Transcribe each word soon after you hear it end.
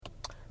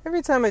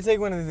Every time I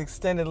take one of these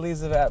extended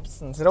leaves of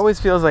absence, it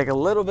always feels like a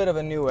little bit of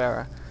a new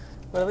era.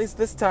 But at least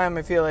this time,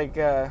 I feel like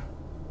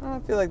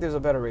there's a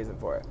better reason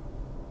for it.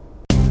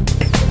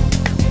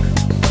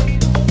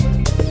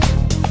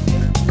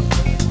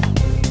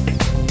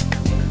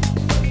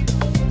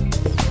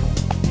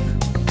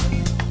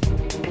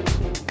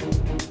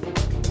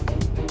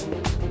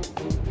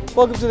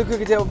 Welcome to the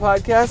Crooked Table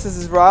Podcast. This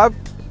is Rob.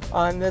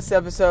 On this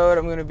episode,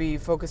 I'm going to be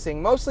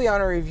focusing mostly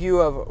on a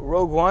review of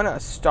Rogue One, a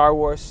Star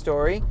Wars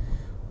story,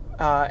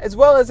 as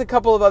well as a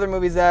couple of other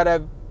movies that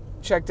I've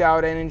checked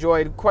out and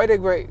enjoyed quite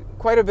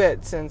a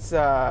bit since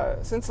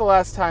the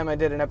last time I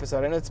did an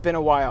episode, and it's been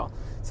a while.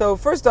 So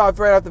first off,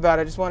 right off the bat,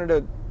 I just wanted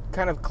to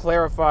kind of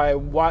clarify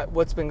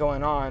what's been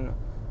going on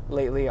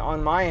lately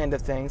on my end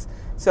of things.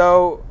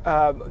 So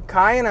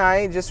Kai and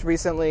I just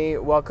recently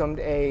welcomed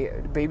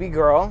a baby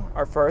girl,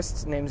 our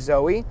first, named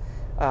Zoe,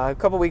 a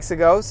couple weeks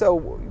ago.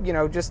 So,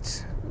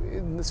 just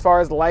as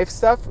far as life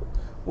stuff,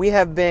 we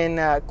have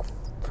been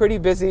pretty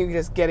busy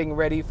just getting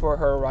ready for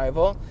her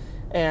arrival.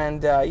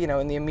 And,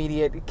 in the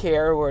immediate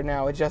care, we're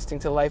now adjusting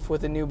to life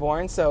with a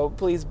newborn. So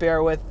please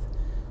bear with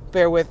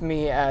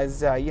me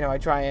as, I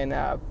try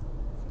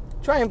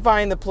and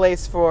find the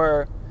place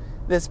for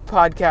this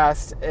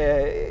podcast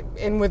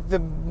in with the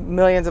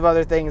millions of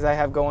other things I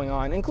have going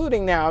on,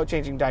 including now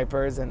changing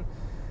diapers and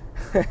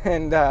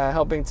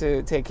helping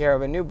to take care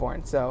of a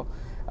newborn. So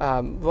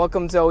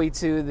welcome Zoe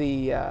to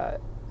the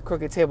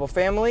Crooked Table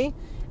family,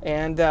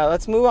 and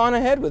let's move on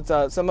ahead with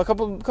a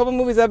couple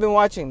movies I've been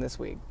watching this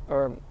week,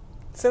 or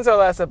since our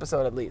last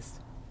episode at least.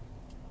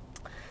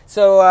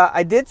 So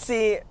I did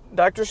see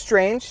Doctor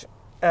Strange.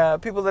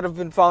 People that have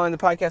been following the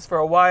podcast for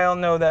a while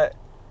know that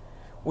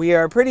we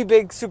are pretty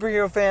big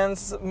superhero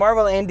fans,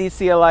 Marvel and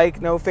DC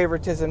alike, no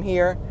favoritism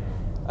here.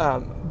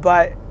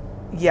 But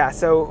yeah,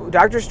 so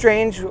Doctor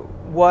Strange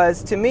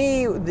was, to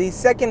me, the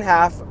second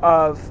half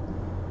of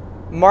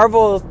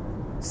Marvel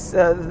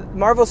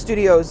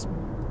Studios'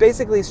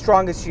 basically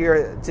strongest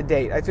year to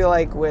date. I feel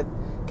like with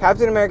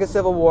Captain America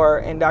Civil War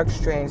and Doctor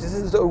Strange, this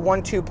is a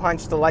 1-2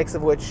 punch, the likes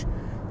of which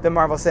the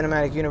Marvel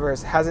Cinematic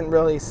Universe hasn't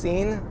really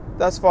seen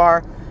thus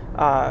far.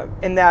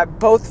 In that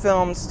both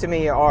films, to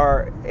me,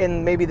 are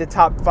in maybe the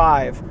top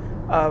 5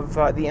 of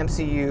the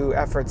MCU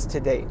efforts to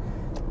date.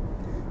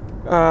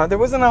 There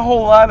wasn't a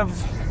whole lot of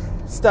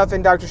stuff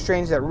in Doctor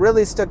Strange that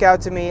really stuck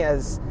out to me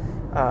as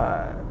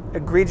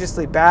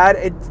egregiously bad.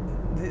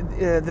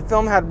 The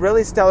film had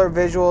really stellar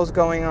visuals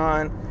going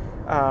on.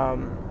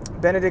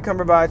 Benedict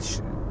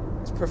Cumberbatch's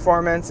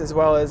performance, as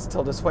well as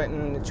Tilda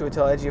Swinton,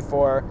 Chiwetel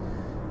Ejiofor.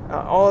 A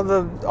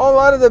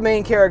lot of the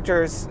main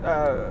characters,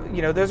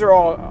 those are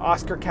all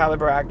Oscar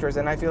caliber actors,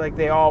 and I feel like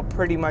they all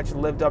pretty much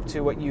lived up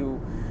to what you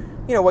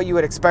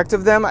would expect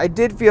of them. I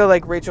did feel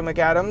like Rachel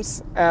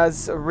McAdams,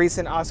 as a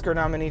recent Oscar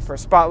nominee for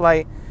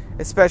Spotlight,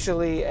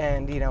 especially,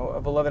 and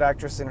a beloved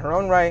actress in her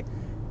own right,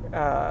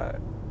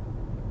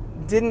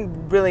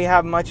 didn't really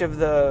have much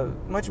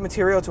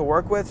material to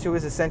work with. She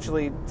was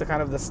essentially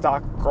the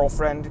stock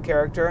girlfriend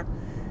character,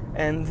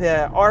 and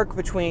the arc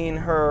between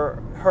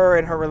her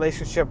and her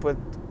relationship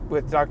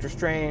with Doctor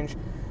Strange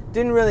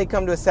didn't really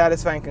come to a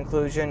satisfying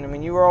conclusion.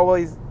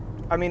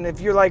 I mean,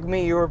 if you're like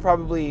me, you were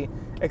probably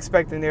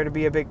expecting there to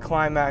be a big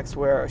climax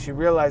where she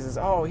realizes,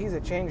 oh, he's a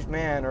changed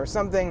man, or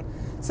something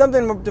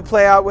to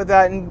play out with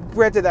that. And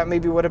granted, that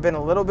maybe would have been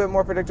a little bit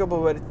more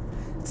predictable, but it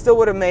still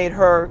would have made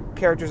her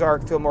character's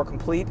arc feel more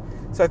complete.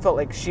 So I felt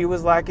like she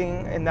was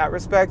lacking in that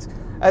respect,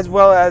 as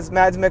well as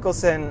Mads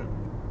Mikkelsen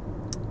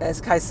as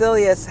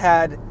Caecilius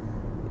had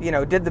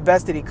did the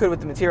best that he could with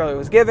the material he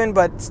was given,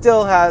 but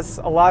still has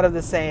a lot of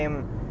the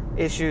same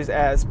issues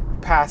as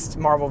past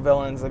Marvel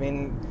villains. I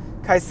mean,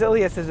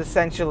 Caecilius is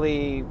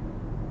essentially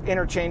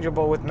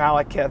interchangeable with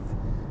Malekith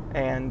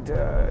and,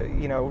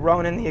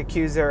 Ronan the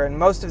Accuser and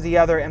most of the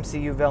other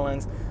MCU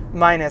villains,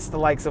 minus the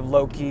likes of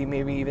Loki,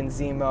 maybe even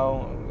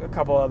Zemo, a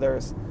couple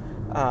others.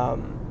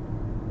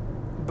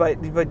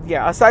 But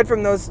yeah, aside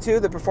from those two,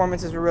 the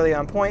performances were really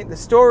on point. The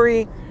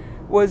story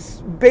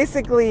was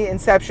basically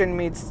Inception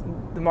meets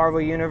the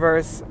Marvel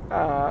Universe.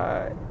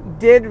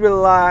 Did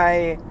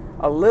rely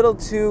a little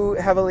too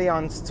heavily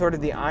on sort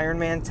of the Iron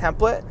Man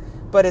template,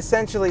 but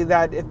essentially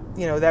that it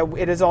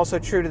is also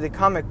true to the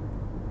comic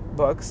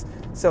books.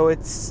 So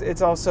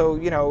it's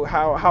also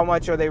how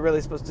much are they really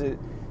supposed to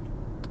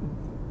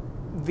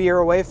veer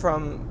away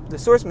from the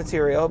source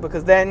material,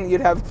 because then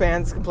you'd have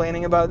fans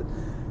complaining about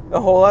a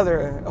whole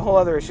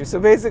other issue. So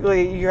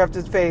basically, you have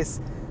to face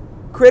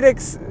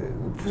critics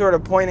sort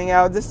of pointing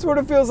out this sort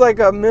of feels like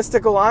a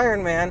mystical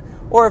Iron Man,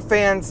 or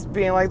fans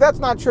being like, that's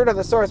not true to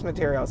the source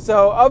material.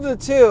 So of the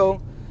two,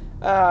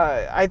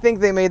 I think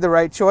they made the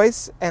right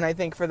choice, and I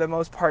think for the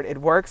most part it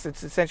works.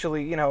 It's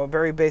essentially a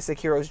very basic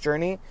hero's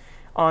journey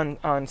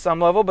on some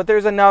level, but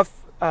there's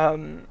enough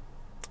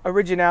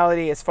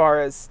originality as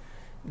far as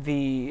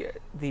the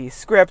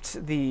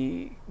script,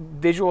 the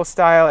visual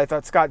style. I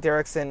thought Scott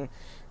Derrickson,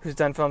 who's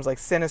done films like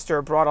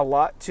Sinister, brought a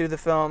lot to the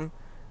film.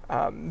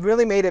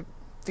 Really made it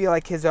feel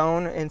like his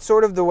own, in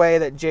sort of the way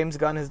that James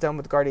Gunn has done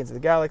with Guardians of the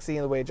Galaxy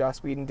and the way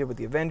Joss Whedon did with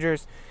the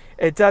Avengers.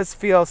 it does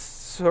feel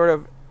sort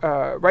of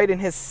right in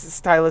his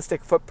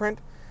stylistic footprint.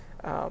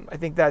 I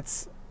think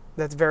that's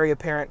very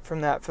apparent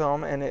from that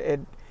film, and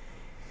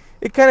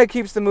it kind of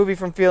keeps the movie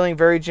from feeling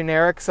very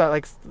generic, so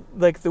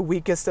like the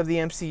weakest of the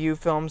MCU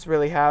films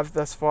really have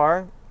thus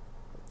far,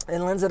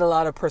 and lends it a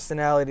lot of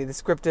personality. The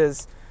script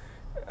is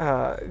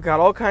got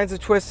all kinds of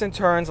twists and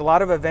turns, a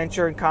lot of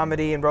adventure and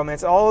comedy and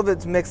romance. All of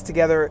it's mixed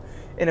together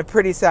in a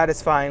pretty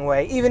satisfying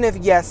way. Even if,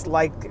 yes,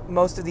 like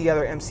most of the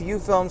other MCU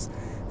films,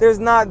 there's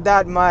not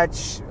that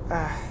much.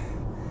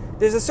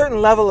 There's a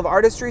certain level of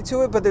artistry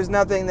to it, but there's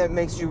nothing that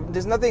makes you.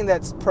 There's nothing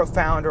that's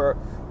profound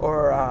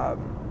or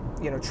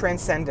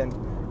transcendent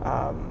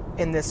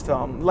in this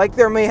film, like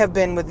there may have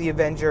been with the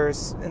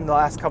Avengers in the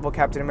last couple of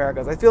Captain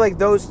Americas. I feel like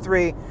those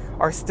three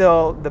are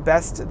still the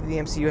best the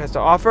MCU has to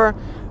offer,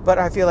 but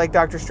I feel like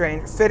Doctor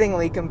Strange,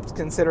 fittingly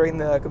considering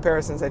the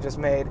comparisons I just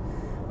made,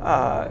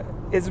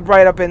 is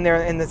right up in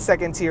there in the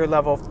second tier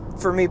level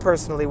for me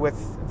personally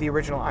with the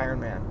original Iron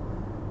Man.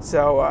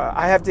 So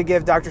I have to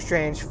give Doctor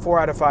Strange 4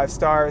 out of 5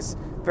 stars.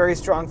 Very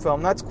strong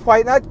film. Not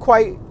quite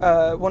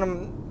one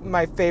of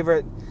my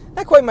favorite.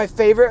 Not quite my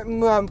favorite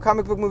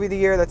comic book movie of the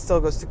year. That still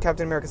goes to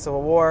Captain America: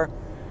 Civil War.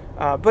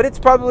 But it's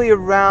probably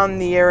around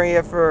the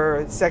area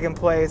for second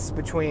place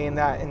between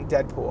that and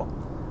Deadpool.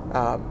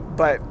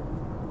 But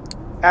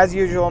as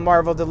usual,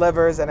 Marvel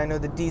delivers, and I know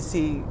the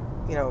DC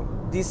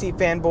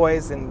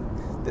fanboys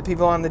and the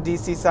people on the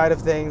DC side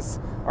of things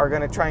are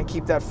going to try and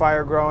keep that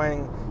fire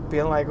growing,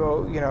 being like,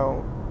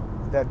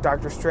 that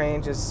Doctor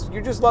Strange is,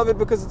 you just love it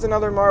because it's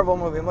another Marvel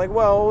movie. I'm like,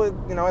 well,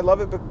 I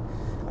love it, but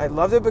I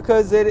loved it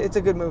because it's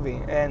a good movie.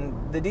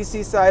 And the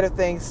DC side of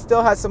things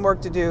still has some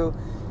work to do.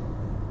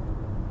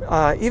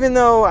 Even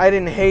though I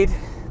didn't hate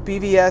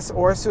BVS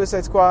or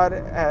Suicide Squad,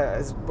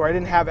 or I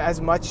didn't have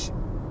as much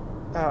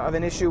of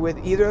an issue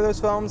with either of those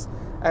films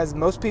as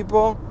most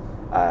people,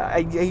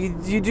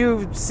 you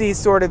do see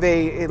sort of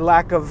a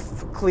lack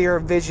of clear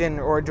vision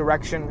or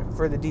direction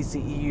for the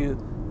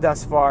DCEU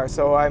thus far.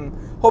 So I'm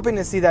hoping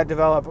to see that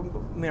develop,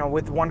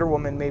 with Wonder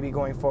Woman maybe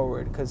going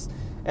forward, because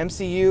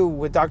MCU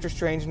with Doctor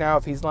Strange now,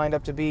 if he's lined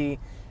up to be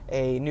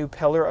a new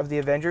pillar of the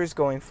Avengers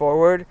going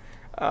forward,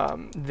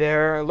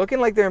 they're looking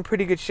like they're in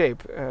pretty good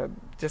shape.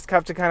 Just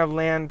have to kind of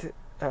land,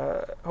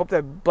 hope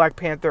that Black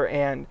Panther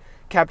and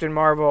Captain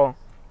Marvel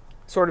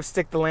sort of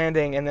stick the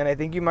landing, and then I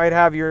think you might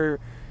have your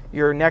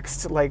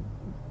next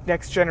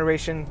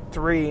generation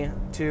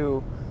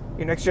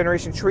next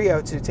generation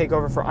trio to take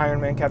over for Iron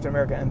Man, Captain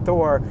America, and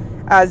Thor,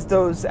 as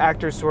those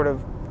actors sort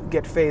of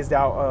get phased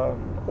out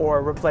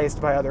or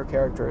replaced by other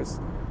characters.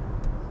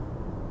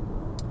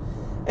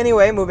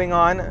 Anyway, moving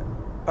on,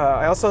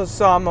 I also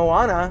saw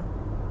Moana,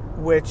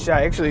 which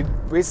I actually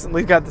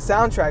recently got the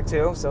soundtrack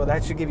to, so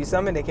that should give you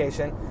some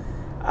indication.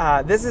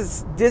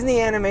 Disney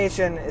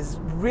animation has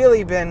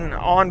really been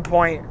on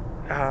point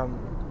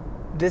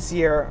this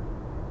year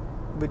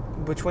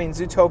between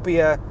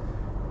Zootopia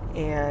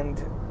and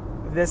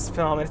this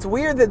film. And it's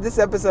weird that this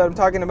episode I'm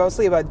talking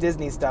mostly about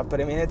Disney stuff, but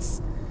I mean,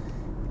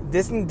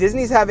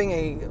 Disney's having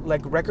a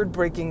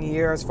record-breaking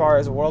year as far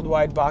as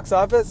worldwide box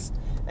office,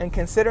 and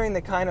considering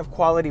the kind of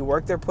quality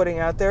work they're putting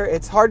out there,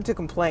 it's hard to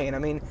complain. I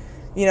mean,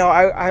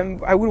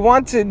 I would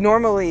want to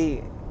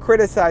normally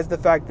criticize the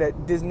fact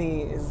that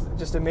Disney is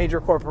just a major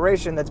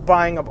corporation that's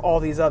buying up all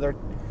these other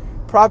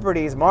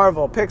properties,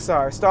 Marvel,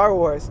 Pixar, Star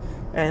Wars,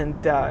 and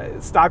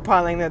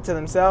stockpiling that to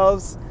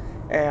themselves,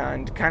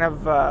 and kind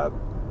of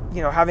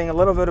having a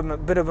little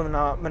bit of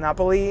a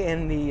monopoly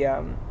in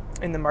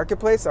the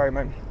marketplace. Sorry,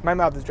 my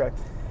mouth is dry.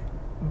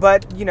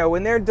 But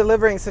when they're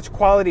delivering such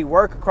quality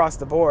work across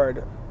the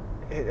board,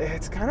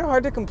 it's kind of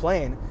hard to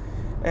complain.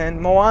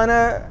 And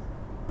Moana,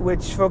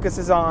 which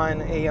focuses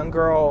on a young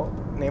girl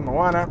named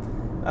Moana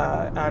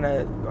on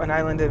an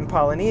island in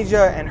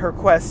Polynesia, and her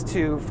quest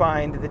to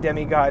find the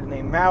demigod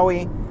named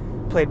Maui,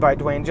 played by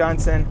Dwayne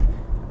Johnson.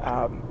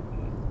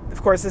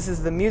 Of course, this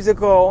is the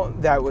musical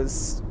that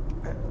was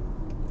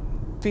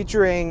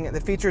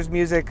features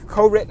music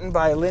co-written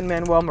by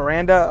Lin-Manuel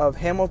Miranda of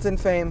Hamilton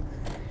fame,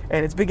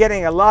 and it's been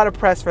getting a lot of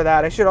press for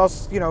that. I should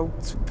also,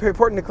 it's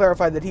important to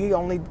clarify that he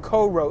only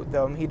co-wrote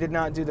them. He did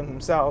not do them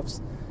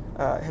himself,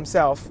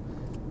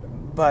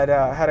 but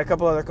had a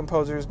couple other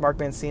composers, Mark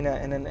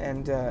Mancina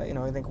and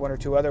I think one or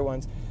two other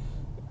ones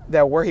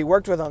where he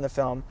worked with on the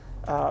film.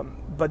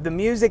 But the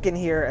music in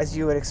here, as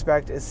you would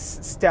expect, is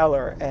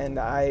stellar, and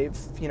I've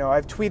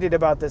tweeted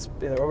about this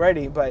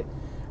already, but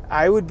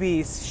I would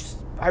be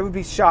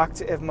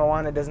shocked if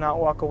Moana does not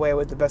walk away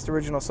with the Best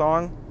Original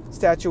Song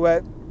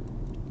statuette,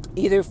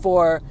 either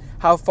for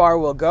How Far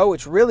We'll Go,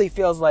 which really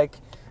feels like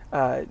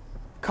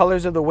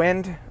Colors of the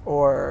Wind,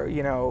 or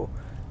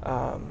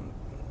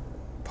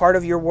Part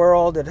of Your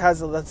World. It has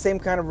the same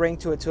kind of ring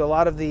to it to a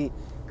lot of the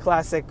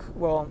classic,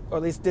 or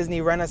at least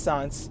Disney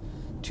Renaissance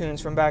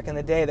tunes from back in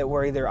the day that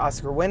were either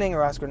Oscar winning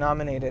or Oscar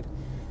nominated,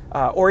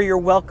 or You're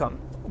Welcome,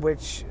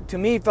 which to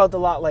me felt a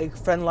lot like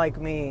Friend Like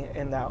Me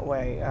in that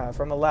way,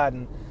 from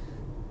Aladdin.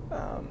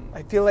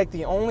 I feel like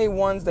the only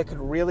ones that could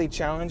really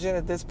challenge it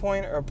at this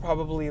point are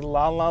probably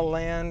La La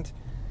Land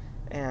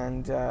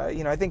And,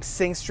 I think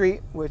Sing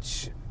Street,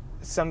 which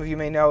some of you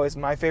may know is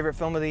my favorite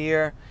film of the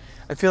year,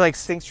 I feel like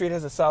Sing Street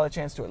has a solid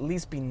chance to at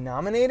least be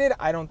nominated.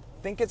 I don't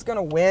think it's going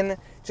to win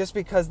just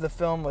because the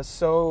film was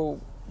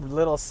so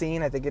little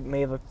seen. I think it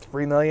made like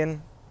 $3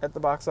 million at the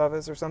box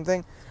office or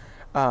something.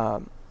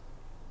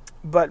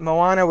 But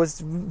Moana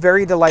was a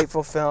very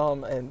delightful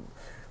film and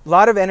a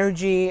lot of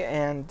energy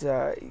and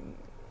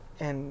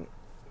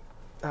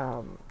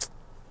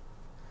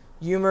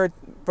humor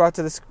brought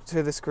to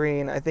the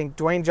screen. I think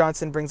Dwayne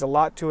Johnson brings a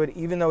lot to it,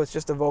 even though it's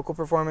just a vocal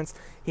performance.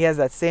 He has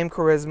that same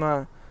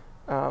charisma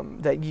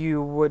that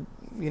you would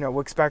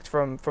expect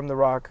from The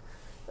Rock.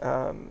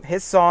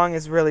 His song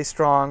is really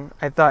strong.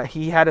 I thought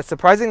he had a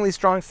surprisingly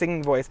strong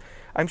singing voice.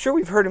 I'm sure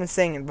we've heard him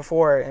sing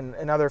before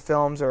in other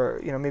films or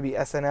maybe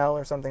SNL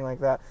or something like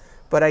that,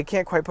 but I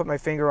can't quite put my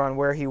finger on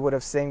where he would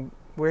have sang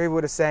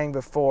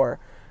before.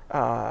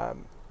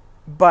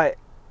 But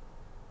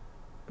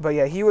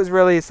yeah, he was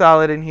really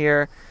solid in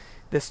here.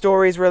 The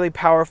story's really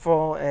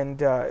powerful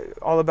and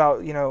all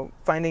about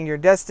finding your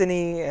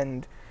destiny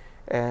and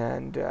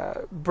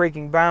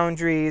breaking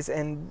boundaries,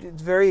 and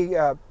it's very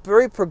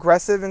very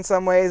progressive in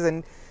some ways.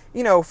 And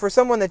for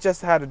someone that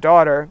just had a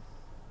daughter,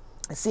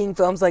 seeing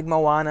films like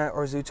Moana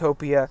or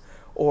Zootopia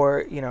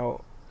or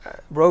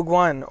Rogue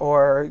One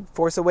or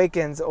Force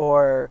Awakens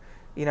or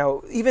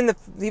even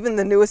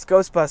the newest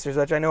Ghostbusters,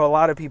 which I know a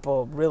lot of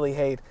people really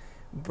hate,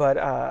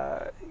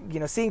 but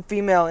seeing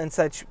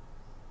such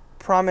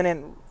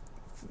prominent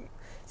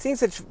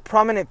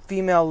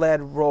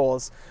female-led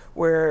roles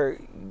where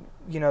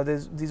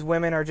these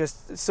women are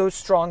just so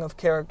strong of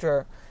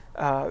character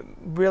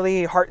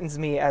really heartens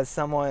me as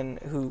someone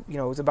who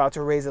was about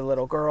to raise a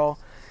little girl.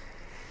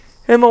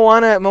 And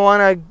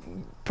Moana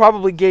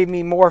probably gave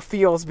me more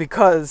feels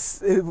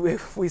because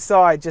we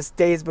saw it just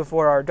days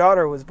before our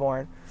daughter was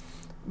born.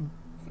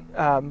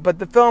 But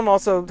the film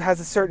also has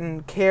a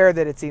certain care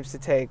that it seems to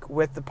take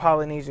with the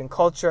Polynesian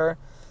culture.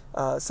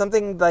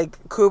 Something like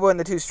Kubo and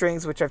the Two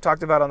Strings, which I've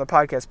talked about on the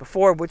podcast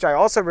before, which I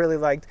also really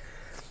liked,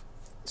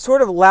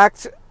 sort of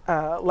lacked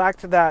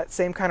that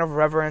same kind of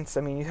reverence.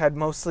 I mean, you had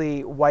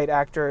mostly white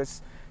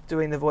actors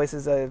doing the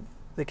voices of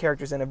the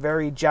characters in a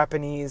very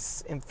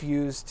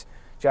Japanese-infused,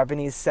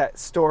 Japanese set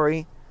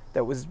story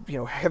that was,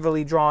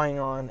 heavily drawing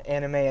on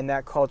anime and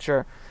that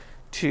culture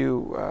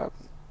to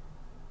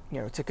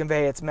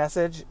convey its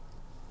message,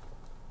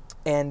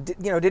 and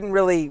didn't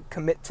really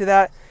commit to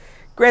that.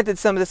 Granted,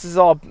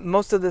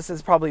 most of this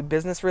is probably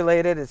business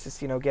related. It's just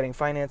getting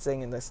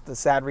financing and the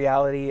sad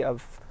reality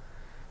of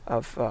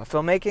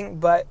filmmaking.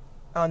 But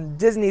on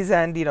Disney's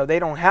end, they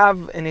don't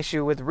have an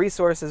issue with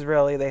resources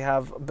really. They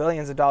have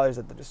billions of dollars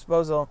at their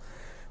disposal,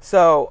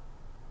 so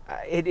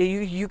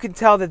you can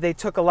tell that they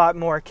took a lot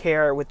more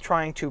care with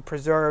trying to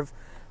preserve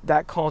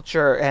that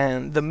culture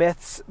and the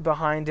myths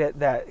behind it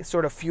that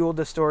sort of fueled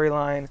the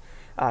storyline.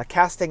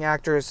 Casting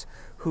actors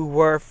who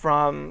were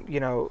from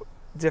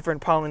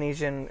different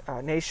Polynesian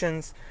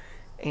nations,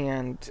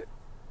 and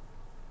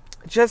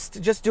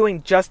just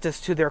doing justice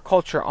to their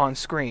culture on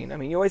screen. I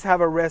mean, you always have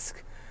a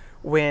risk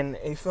when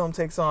a film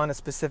takes on a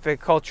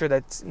specific culture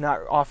that's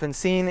not often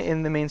seen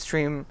in the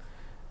mainstream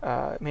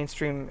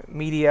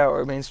media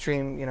or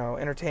mainstream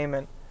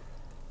entertainment,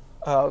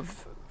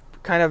 of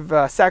kind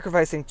of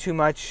sacrificing too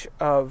much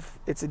of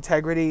its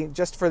integrity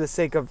just for the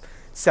sake of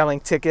selling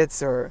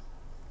tickets or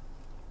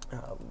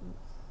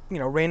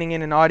reining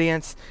in an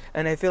audience.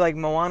 And I feel like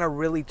Moana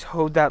really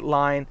towed that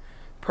line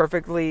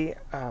perfectly.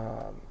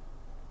 The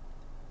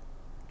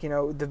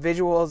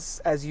visuals,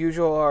 as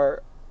usual,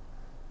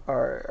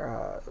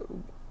 are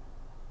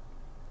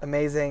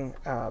amazing.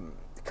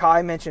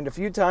 Kai mentioned a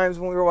few times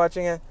when we were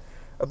watching it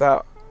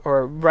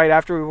or right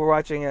after we were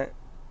watching it,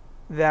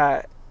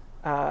 that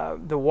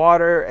the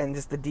water and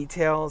just the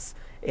details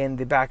in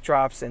the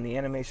backdrops and the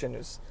animation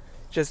is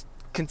just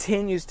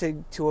continues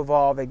to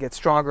evolve. It gets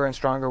stronger and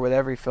stronger with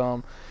every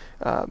film.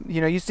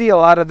 You see a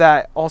lot of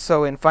that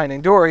also in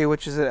Finding Dory,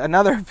 which is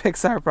another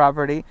Pixar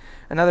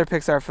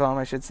film,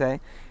 I should say.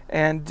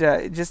 And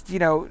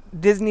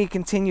Disney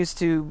continues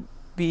to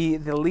be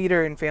the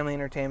leader in family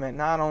entertainment,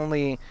 not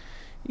only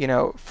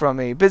from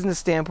a business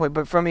standpoint,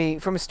 but from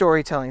a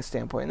storytelling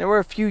standpoint. And there were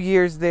a few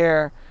years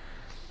there,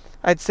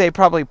 I'd say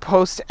probably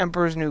post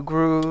Emperor's New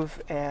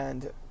Groove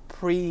and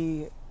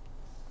pre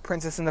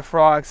Princess and the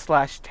Frog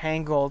 /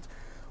 Tangled,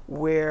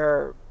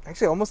 where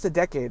actually almost a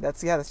decade.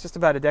 That's just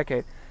about a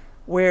decade,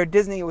 where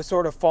Disney was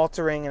sort of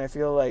faltering. And I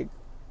feel like,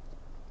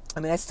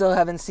 I still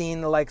haven't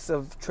seen the likes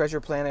of Treasure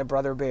Planet,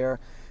 Brother Bear,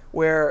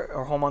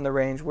 or Home on the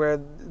Range, where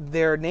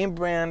their name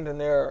brand and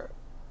their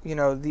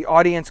the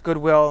audience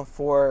goodwill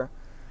for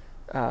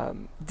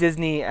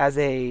Disney as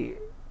a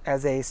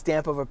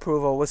stamp of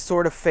approval was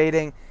sort of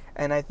fading.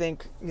 And I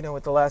think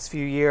with the last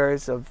few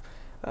years of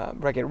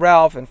Wreck-It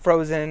Ralph and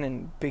Frozen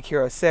and Big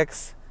Hero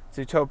 6,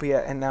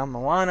 Zootopia, and now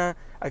Moana,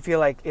 I feel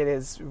like it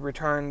has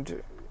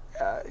returned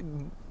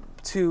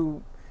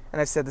to,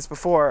 and I've said this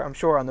before, I'm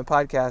sure, on the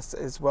podcast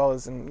as well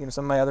as in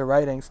some of my other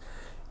writings.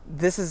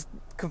 This is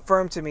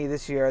confirmed to me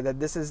this year that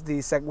this is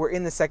we're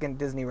in the second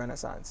Disney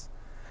Renaissance.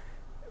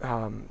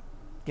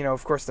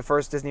 of course, the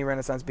first Disney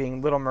Renaissance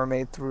being Little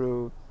Mermaid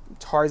through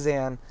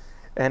Tarzan.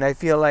 And I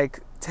feel like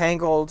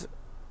Tangled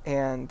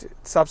and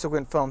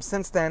subsequent films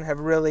since then have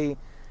really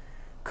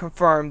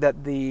confirmed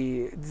that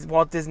the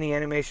Walt Disney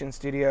Animation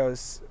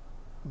Studios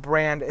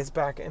brand is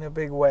back in a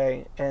big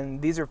way.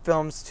 And these are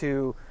films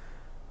to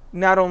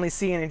not only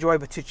see and enjoy,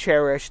 but to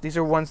cherish. These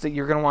are ones that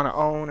you're going to want to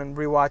own and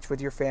rewatch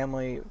with your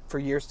family for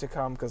years to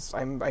come. Because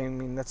I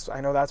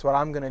know that's what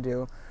I'm going to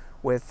do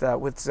with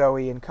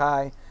Zoe and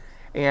Kai.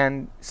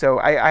 And so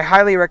I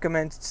highly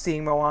recommend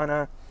seeing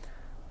Moana,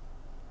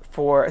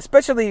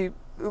 especially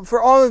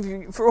for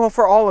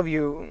all of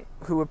you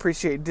who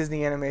appreciate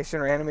Disney animation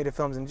or animated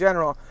films in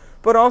general,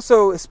 but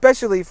also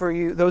especially for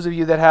those of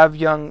you that have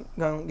young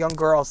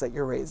girls that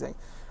you're raising.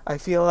 I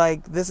feel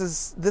like this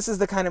is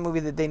the kind of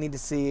movie that they need to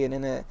see, and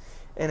in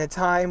a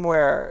time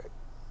where,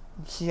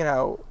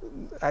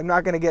 I'm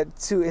not going to get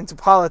too into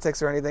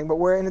politics or anything, but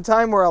we're in a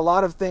time where a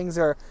lot of things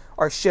are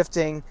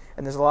shifting,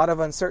 and there's a lot of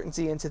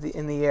uncertainty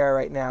in the air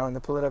right now in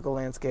the political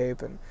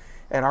landscape and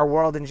our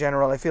world in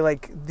general. I feel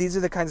like these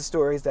are the kinds of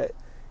stories that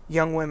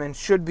young women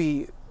should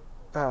be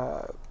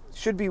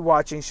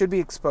watching, should be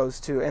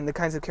exposed to, and the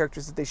kinds of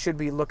characters that they should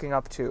be looking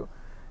up to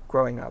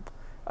growing up.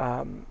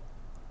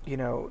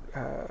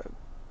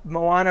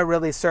 Moana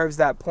really serves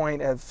that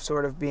point of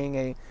sort of being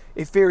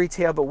a fairy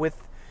tale, but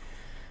with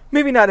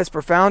maybe not as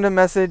profound a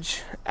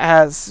message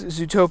as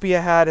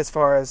Zootopia had as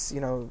far as,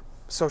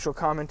 social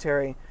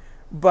commentary,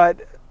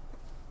 but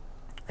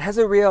has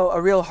a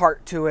real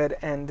heart to it,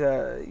 and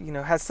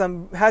has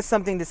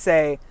something to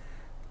say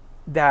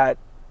that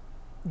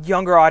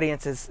younger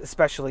audiences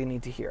especially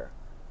need to hear,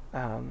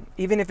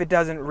 even if it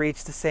doesn't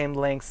reach the same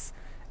lengths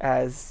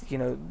as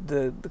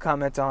the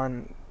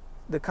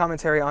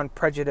commentary on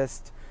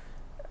prejudice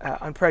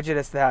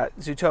that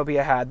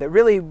Zootopia had, that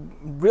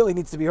really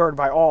needs to be heard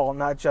by all,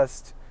 not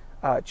just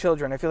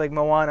children. I feel like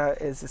Moana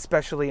is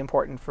especially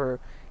important for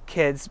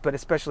kids, but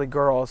especially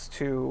girls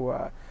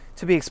to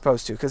be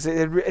exposed to, because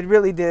it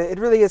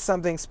really is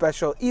something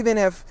special. Even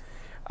if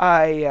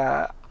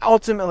I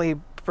ultimately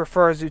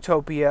prefer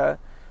Zootopia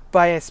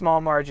by a small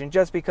margin,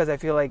 just because I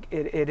feel like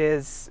it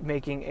is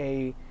making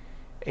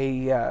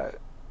a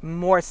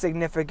more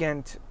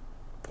significant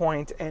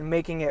point and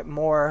making it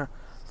more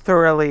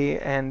thoroughly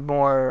and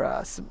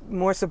more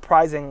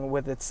surprising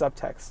with its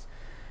subtext.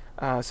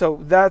 So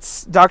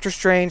that's Doctor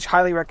Strange,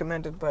 highly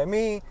recommended by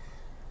me.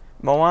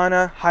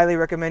 Moana, highly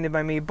recommended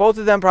by me. Both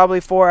of them probably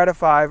 4 out of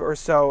 5 or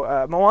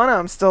so. Moana,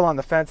 I'm still on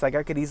the fence. Like,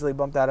 I could easily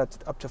bump that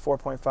up to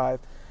 4.5.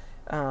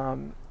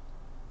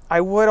 I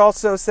would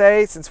also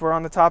say, since we're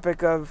on the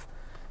topic of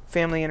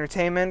family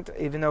entertainment,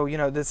 even though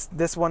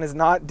this one is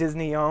not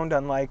Disney owned,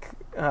 unlike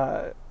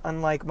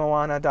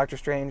Moana, Doctor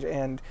Strange,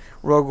 and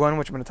Rogue One,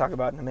 which I'm going to talk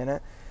about in a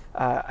minute.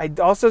 I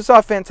also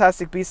saw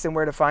Fantastic Beasts and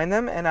Where to Find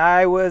Them, and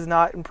I was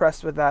not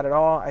impressed with that at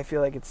all. I feel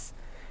like it's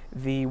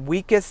the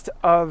weakest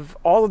of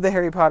all of the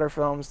Harry Potter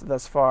films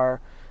thus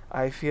far.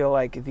 I feel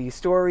like the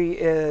story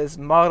is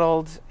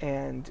muddled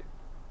and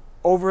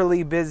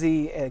overly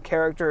busy, and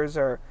characters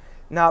are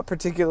not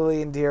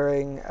particularly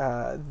endearing.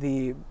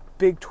 The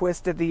big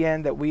twist at the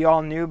end that we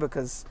all knew,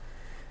 because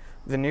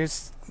the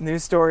news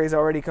stories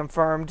already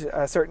confirmed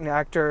certain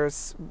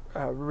actors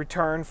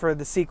return for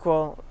the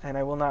sequel, and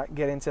I will not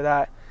get into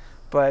that.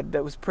 But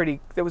that was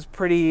pretty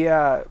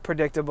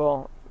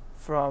predictable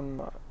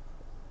from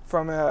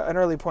an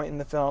early point in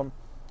the film.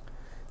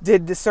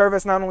 Did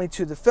disservice not only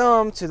to the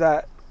film,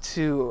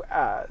 to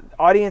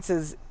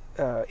audiences'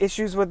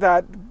 issues with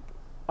that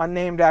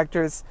unnamed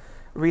actor's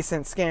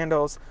recent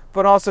scandals,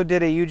 but also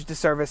did a huge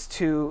disservice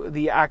to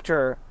the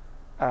actor,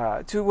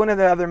 to one of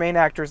the other main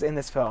actors in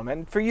this film.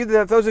 And for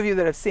those of you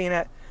that have seen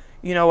it,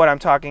 you know what I'm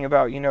talking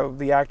about. You know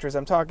the actors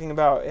I'm talking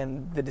about,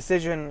 and the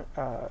decision,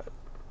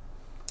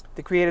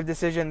 the creative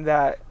decision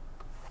that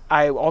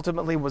I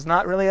ultimately was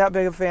not really that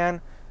big a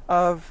fan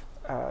of.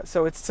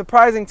 So it's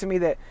surprising to me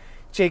that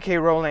J.K.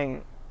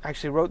 Rowling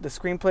actually wrote the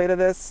screenplay to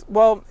this.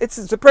 Well, it's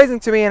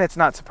surprising to me, and it's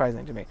not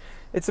surprising to me.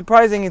 It's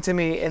surprising to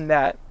me in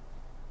that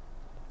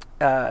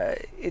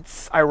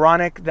it's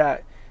ironic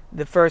that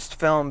the first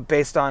film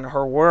based on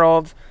her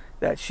world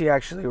that she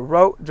actually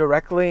wrote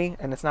directly,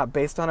 and it's not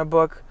based on a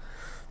book,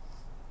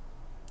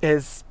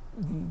 is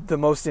the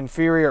most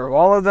inferior of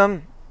all of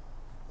them.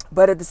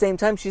 But at the same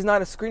time, she's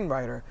not a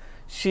screenwriter.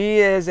 She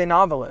is a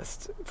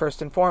novelist,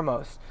 first and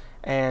foremost.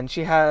 And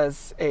she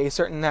has a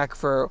certain knack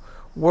for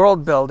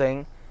world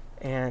building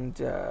and,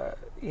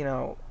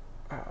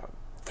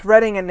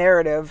 threading a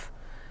narrative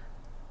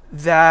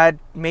that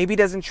maybe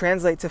doesn't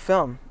translate to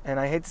film. And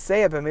I hate to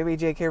say it, but maybe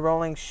J.K.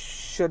 Rowling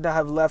should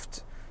have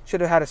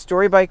had a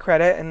story by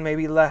credit, and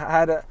maybe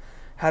had a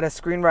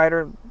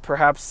screenwriter,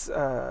 perhaps,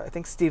 I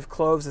think Steve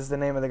Kloves is the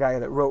name of the guy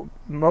that wrote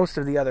most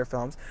of the other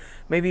films.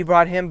 Maybe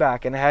brought him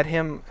back and had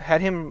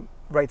him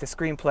write the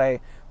screenplay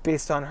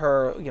based on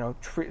her,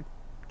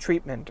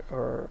 treatment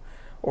or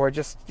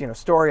just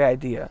story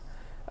idea,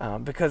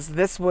 because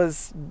this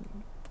was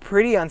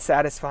pretty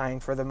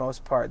unsatisfying for the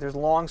most part. There's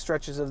long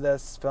stretches of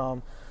this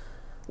film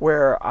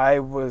where I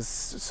was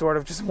sort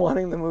of just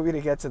wanting the movie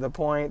to get to the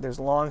point. There's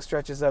long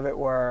stretches of it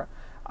where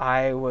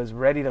I was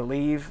ready to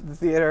leave the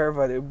theater,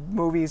 but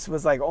movies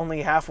was like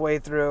only halfway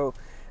through,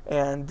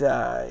 and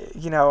I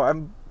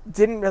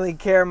didn't really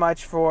care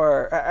much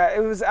for.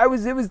 It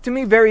was to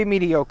me very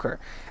mediocre,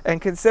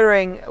 and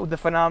considering the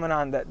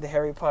phenomenon that the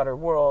Harry Potter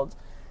world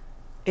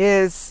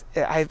is,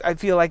 I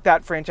feel like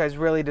that franchise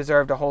really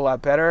deserved a whole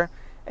lot better.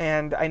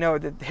 And I know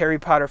that Harry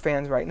Potter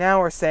fans right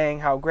now are saying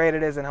how great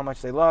it is and how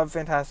much they love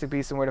Fantastic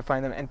Beasts and Where to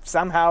Find Them, and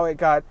somehow it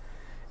got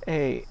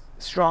a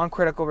strong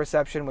critical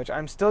reception, which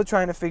I'm still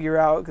trying to figure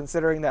out,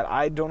 considering that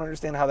I don't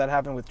understand how that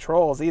happened with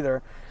Trolls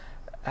either.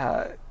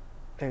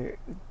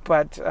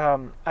 But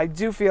I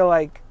do feel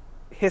like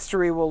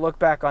history will look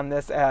back on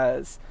this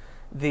as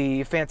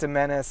the Phantom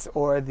Menace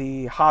or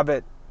the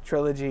Hobbit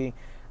trilogy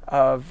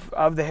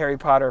of the Harry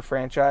Potter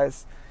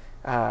franchise.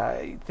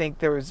 I think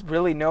there was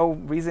really no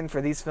reason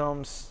for these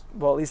films,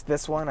 well, at least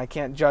this one, I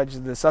can't judge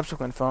the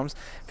subsequent films.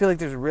 I feel like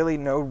there's really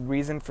no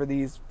reason for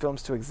these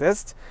films to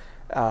exist,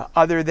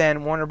 other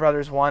than Warner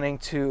Brothers wanting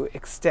to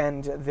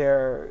extend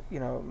their,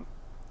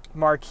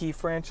 marquee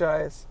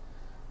franchise,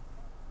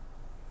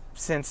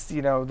 since,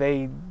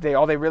 they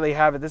all they really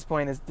have at this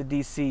point is the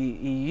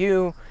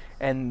DCEU,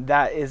 and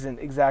that isn't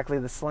exactly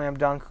the slam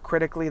dunk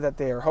critically that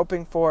they are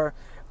hoping for.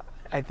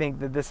 I think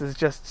that this is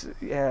just,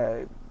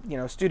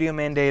 studio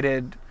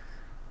mandated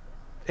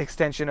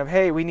extension of,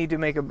 hey, we need to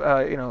make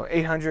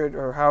 800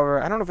 or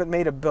however. I don't know if it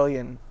made $1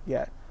 billion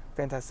yet,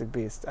 Fantastic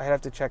Beasts. I have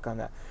to check on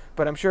that.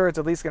 But I'm sure it's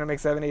at least going to make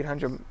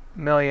 700-800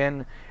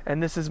 million.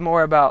 And this is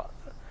more about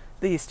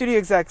the studio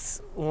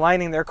execs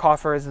lining their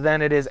coffers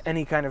than it is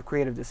any kind of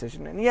creative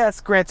decision. And yes,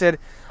 granted,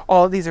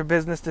 all of these are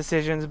business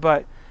decisions,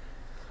 but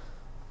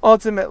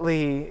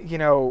ultimately,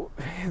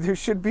 there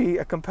should be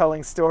a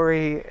compelling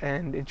story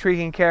and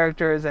intriguing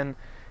characters and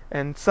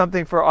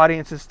something for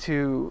audiences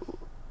to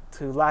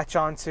latch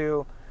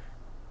onto,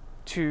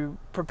 to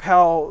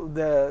propel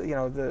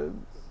the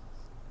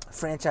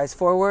franchise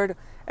forward.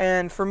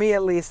 And for me,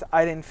 at least,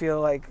 I didn't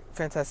feel like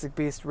Fantastic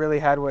Beasts really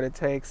had what it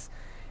takes.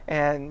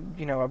 And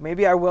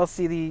maybe I will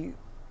see the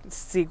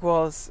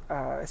sequels,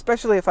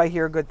 especially if I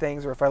hear good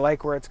things or if I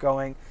like where it's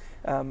going.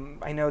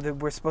 I know that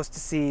we're supposed to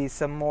see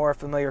some more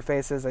familiar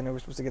faces. I know we're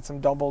supposed to get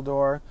some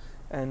Dumbledore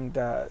and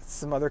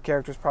some other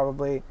characters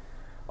probably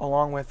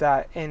along with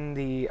that in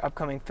the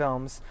upcoming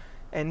films.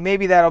 And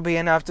maybe that'll be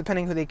enough,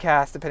 depending who they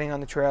cast, depending on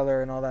the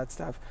trailer and all that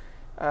stuff.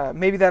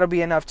 Maybe that'll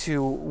be enough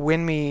to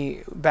win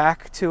me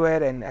back to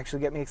it and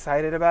actually get me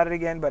excited about it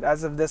again. But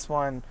as of this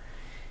one,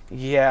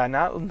 yeah,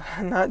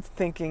 not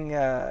thinking.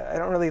 I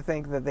don't really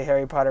think that the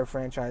Harry Potter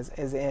franchise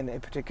is in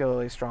a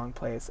particularly strong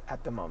place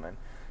at the moment.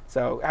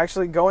 So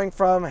actually going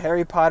from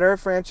Harry Potter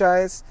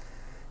franchise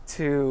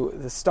to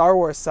the Star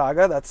Wars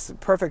saga, that's a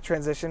perfect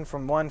transition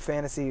from one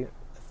fantasy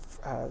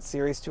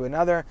series to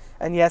another.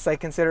 And yes, I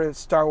consider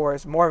Star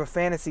Wars more of a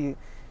fantasy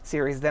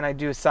series than I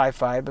do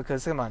sci-fi,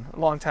 because come on, a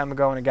long time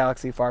ago in a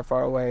galaxy far,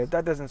 far away,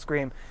 that doesn't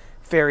scream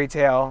fairy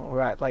tale,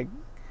 right? Like,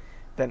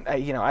 then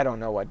I don't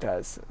know what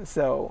does.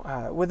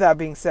 So with that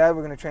being said,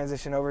 we're going to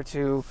transition over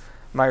to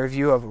my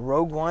review of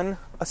Rogue One,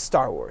 A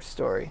Star Wars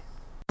Story.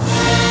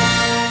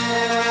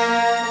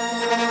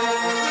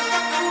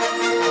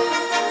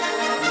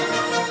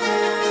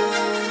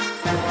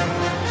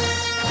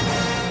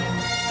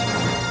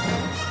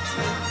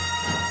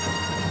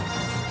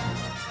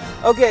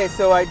 Okay,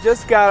 so I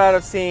just got out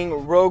of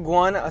seeing Rogue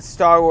One, A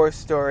Star Wars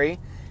Story.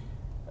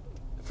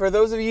 For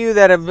those of you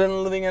that have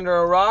been living under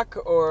a rock,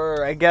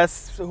 or I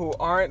guess who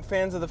aren't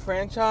fans of the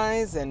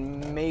franchise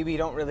and maybe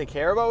don't really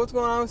care about what's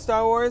going on with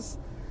Star Wars,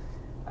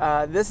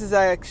 this is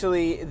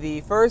actually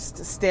the first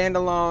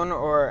standalone,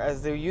 or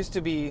as they used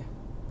to be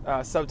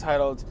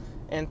subtitled,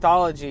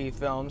 anthology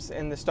films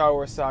in the Star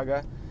Wars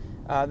saga.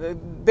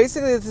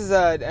 Basically, this is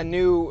a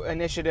new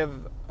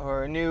initiative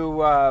or a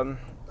new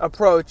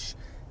approach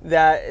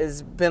that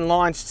has been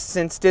launched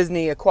since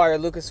Disney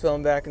acquired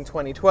Lucasfilm back in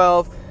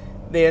 2012.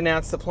 They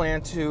announced the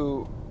plan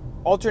to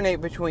alternate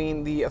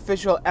between the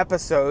official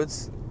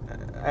episodes,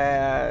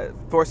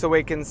 Force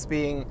Awakens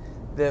being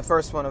the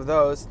first one of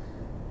those,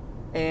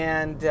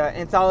 and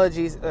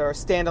anthologies or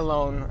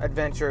standalone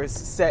adventures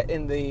set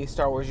in the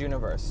Star Wars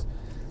universe.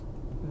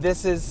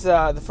 This is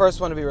the first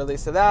one to be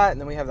released of that,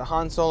 and then we have the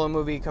Han Solo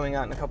movie coming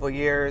out in a couple of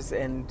years,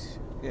 and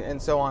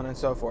so on and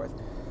so forth.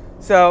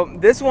 So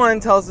this one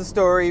tells the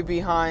story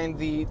behind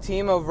the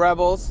team of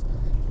rebels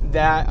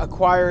that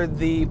acquired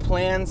the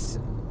plans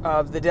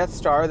of the Death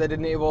Star that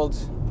enabled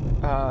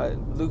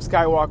Luke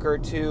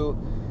Skywalker to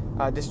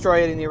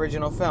destroy it in the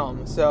original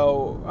film.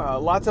 So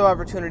lots of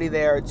opportunity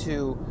there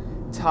to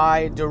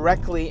tie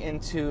directly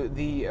into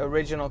the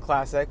original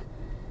classic,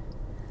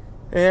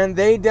 and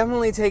they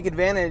definitely take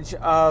advantage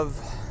of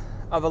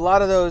a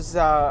lot of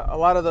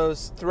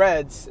those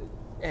threads,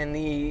 and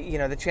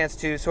the chance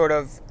to sort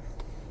of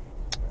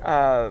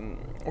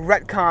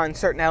retcon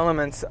certain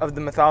elements of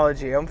the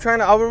mythology.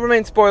 I'll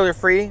remain spoiler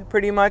free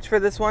pretty much for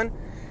this one,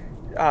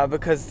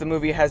 because the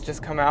movie has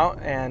just come out,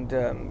 and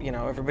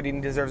everybody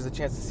deserves a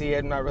chance to see it.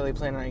 I'm not really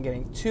planning on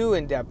getting too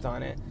in depth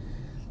on it,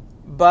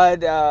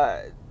 But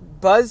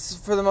buzz,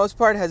 for the most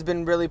part, has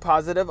been really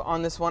positive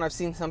on this one. I've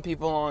seen some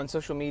people on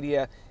social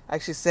media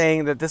actually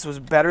saying that this was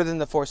better than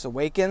The Force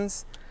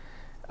Awakens,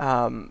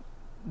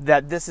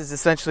 that this is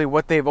essentially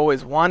what they've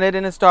always wanted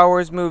in a Star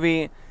Wars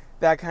movie,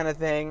 that kind of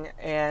thing.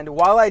 And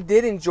while I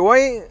did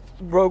enjoy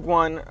Rogue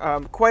One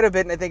quite a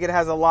bit, and I think it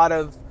has a lot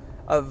of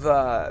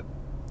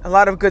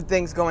good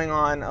things going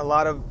on,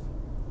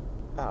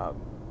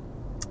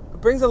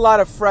 brings a lot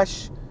of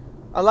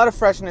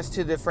freshness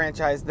to the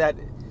franchise that,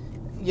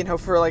 you know,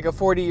 for like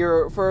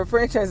for a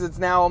franchise that's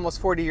now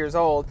almost 40 years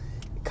old,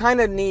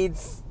 kind of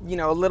needs, you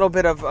know, a little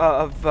bit of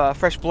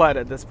fresh blood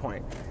at this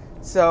point.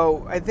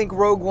 So I think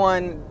Rogue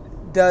One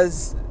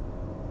does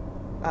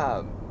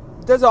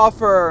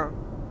offer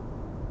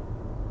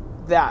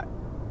that.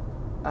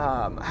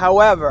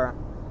 However,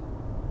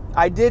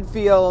 I did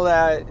feel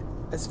that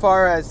as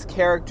far as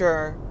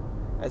character,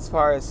 as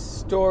far as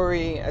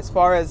story, as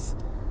far as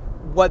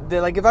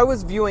if I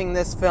was viewing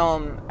this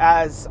film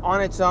as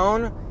on its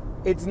own,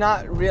 it's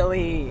not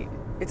really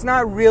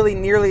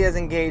nearly as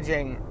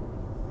engaging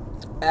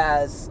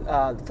as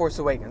The Force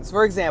Awakens.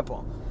 For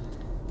example,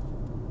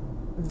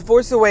 The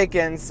Force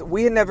Awakens,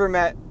 we had never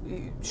met.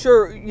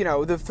 Sure, you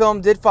know, the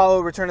film did follow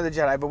Return of the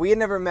Jedi, but we had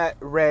never met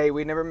Rey,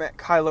 we had never met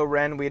Kylo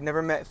Ren, we had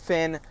never met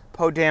Finn,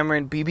 Poe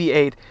Dameron,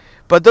 BB-8.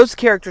 But those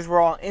characters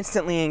were all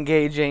instantly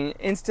engaging,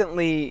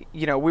 instantly,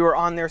 you know, we were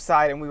on their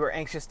side and we were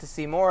anxious to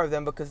see more of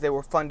them because they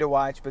were fun to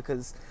watch,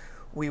 because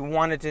we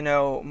wanted to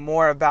know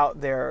more about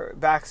their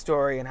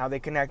backstory and how they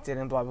connected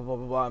and blah, blah, blah,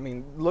 blah, blah. I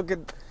mean, look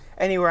at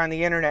anywhere on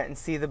the internet and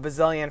see the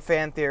bazillion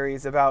fan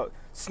theories about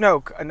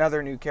Snoke,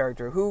 another new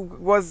character, who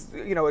was,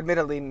 you know,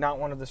 admittedly not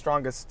one of the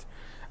strongest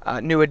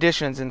new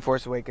additions in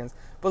Force Awakens.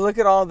 But look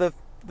at all the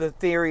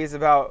theories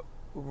about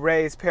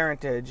Rey's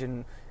parentage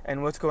and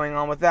what's going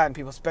on with that, and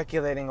people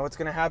speculating what's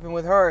going to happen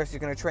with her. She's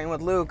going to train with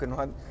Luke, and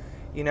what,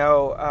 you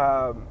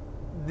know,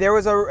 there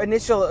was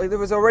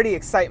already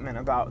excitement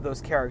about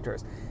those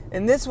characters.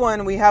 In this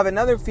one, we have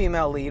another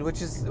female lead,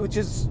 which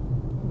is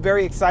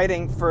very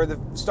exciting for the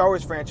Star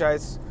Wars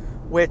franchise.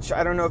 Which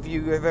I don't know if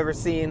you have ever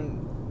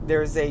seen.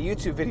 There's a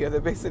YouTube video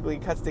that basically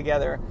cuts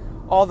together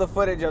all the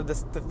footage of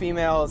the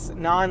females,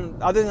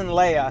 other than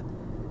Leia,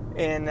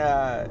 in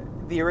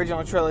the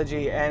original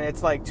trilogy, and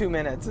it's like 2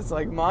 minutes. It's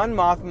like Mon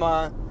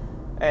Mothma,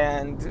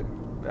 and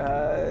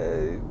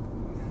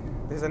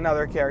there's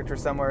another character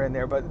somewhere in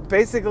there, but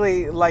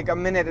basically like a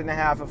minute and a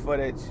half of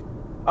footage,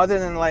 other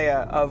than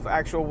Leia, of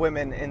actual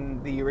women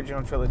in the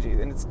original trilogy,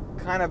 and it's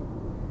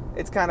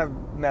kind of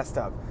messed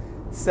up.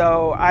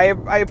 So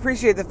I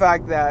appreciate the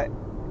fact that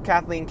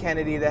Kathleen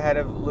Kennedy, the head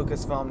of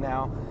Lucasfilm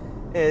now,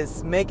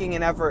 is making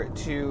an effort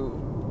to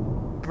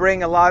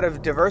bring a lot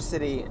of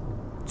diversity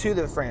to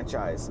the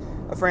franchise,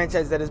 a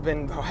franchise that has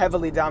been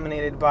heavily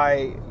dominated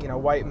by, you know,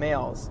 white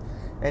males.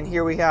 And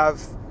here we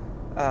have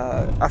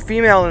a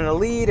female in the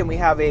lead, and we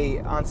have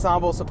a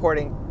ensemble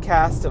supporting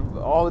cast of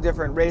all the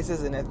different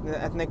races and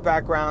ethnic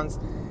backgrounds,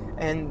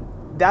 and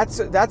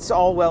that's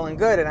all well and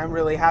good, and I'm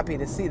really happy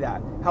to see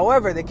that.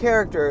 However, the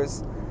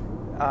characters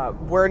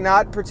were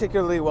not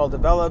particularly well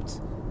developed.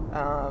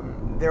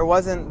 There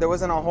wasn't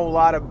a whole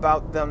lot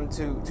about them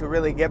to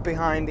really get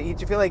behind. I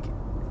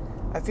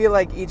feel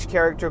like each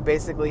character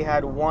basically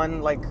had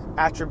one like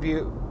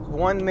attribute,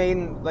 one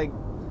main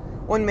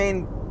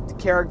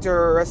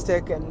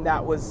characteristic, and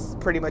that was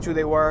pretty much who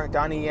they were.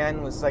 Donnie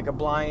Yen was like a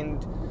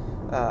blind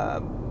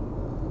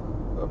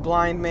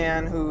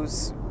man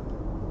who's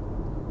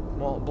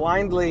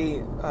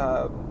blindly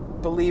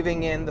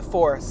believing in the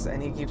Force,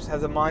 and he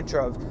has a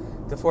mantra of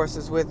 "the Force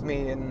is with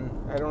me," and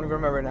I don't even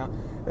remember now.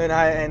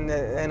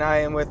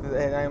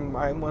 I'm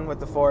one with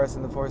the Force,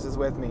 and the Force is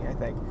with me, I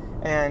think.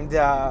 And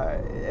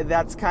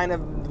that's kind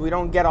of, we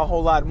don't get a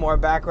whole lot more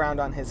background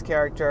on his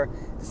character.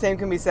 The same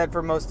can be said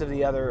for most of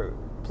the other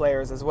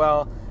players as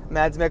well.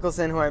 Mads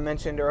Mikkelsen, who I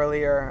mentioned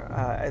earlier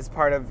as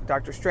part of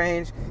Doctor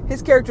Strange,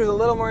 his character is a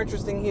little more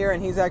interesting here,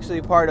 and he's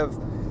actually part of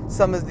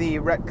some of the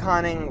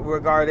retconning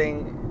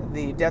regarding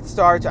the Death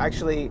Star to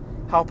actually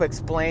help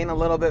explain a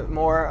little bit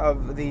more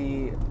of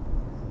the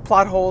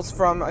plot holes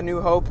from A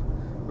New Hope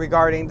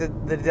regarding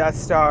the Death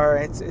Star,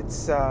 its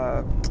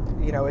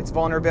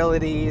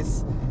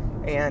vulnerabilities,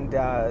 and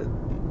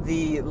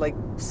the like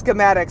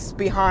schematics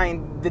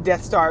behind the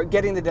Death Star,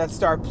 getting the Death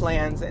Star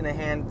plans in the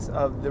hands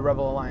of the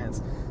Rebel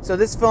Alliance. So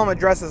this film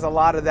addresses a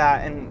lot of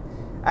that and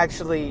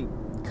actually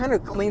kind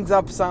of cleans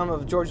up some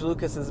of George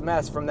Lucas's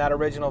mess from that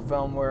original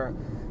film, where,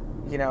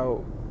 you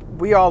know,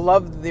 we all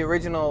loved the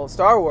original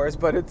Star Wars,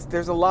 but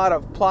there's a lot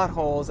of plot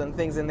holes and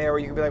things in there where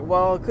you could be like,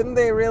 well, couldn't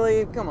they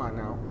really? Come on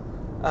now.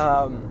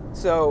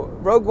 So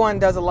Rogue One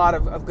does a lot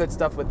of good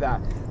stuff with that.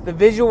 The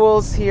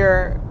visuals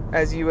here,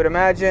 as you would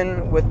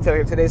imagine with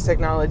today's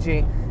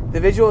technology, the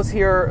visuals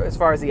here, as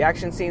far as the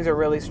action scenes, are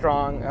really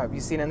strong.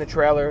 You've seen in the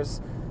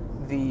trailers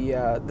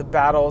the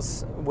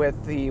battles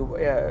with the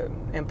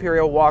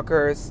Imperial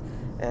walkers,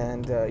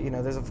 and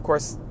there's of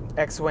course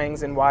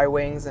X-wings and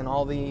Y-wings and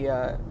all the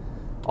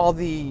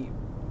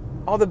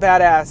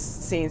badass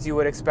scenes you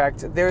would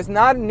expect. There's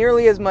not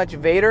nearly as much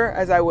Vader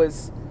as I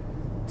was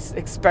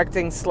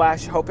expecting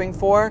 / hoping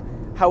for.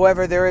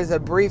 However, there is a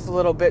brief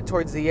little bit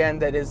towards the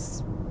end that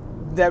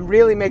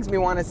really makes me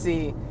want to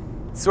see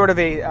sort of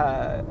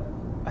a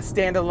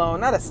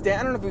standalone, I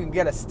don't know if we can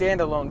get a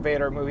standalone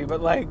Vader movie,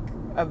 but like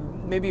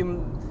maybe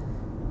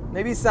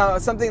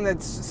something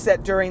that's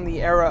set during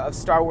the era of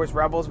Star Wars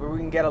Rebels, where we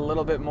can get a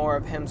little bit more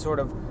of him sort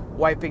of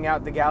wiping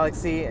out the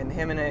galaxy, and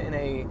him in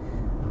a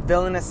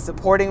villainous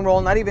supporting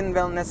role, not even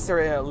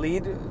necessarily a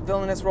lead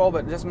villainous role,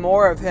 but just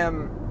more of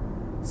him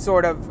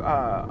sort of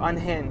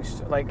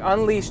unhinged, like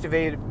unleashed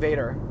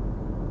Vader.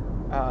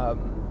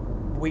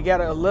 We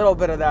get a little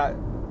bit of that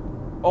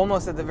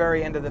almost at the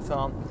very end of the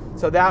film,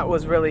 so that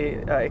was really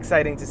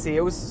exciting to see.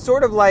 It was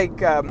sort of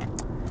like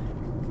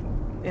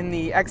in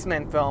the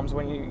X-Men films,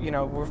 when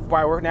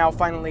we're now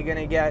finally going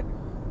to get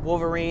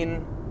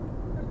Wolverine,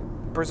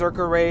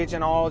 Berserker Rage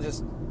and all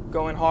just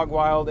going hog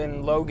wild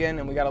in Logan,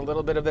 and we got a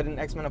little bit of it in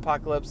X-Men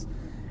Apocalypse.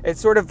 It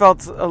sort of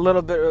felt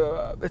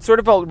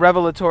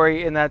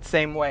revelatory in that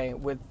same way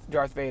with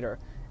Darth Vader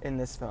in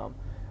this film.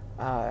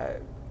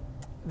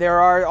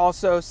 There are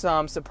also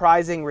some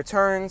surprising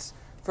returns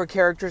for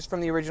characters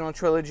from the original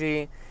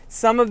trilogy.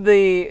 Some of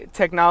the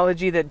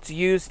technology that's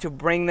used to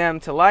bring them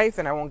to life,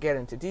 and I won't get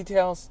into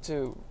details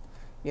to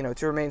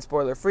remain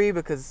spoiler free,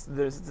 because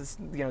there's this,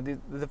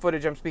 the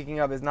footage I'm speaking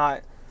of is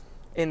not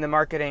in the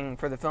marketing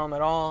for the film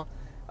at all,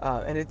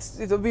 and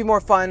it'll be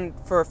more fun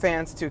for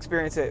fans to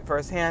experience it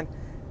firsthand.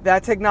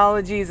 That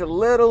technology is a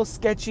little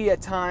sketchy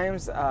at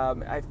times.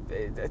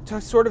 It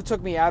sort of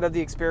took me out of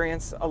the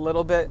experience a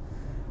little bit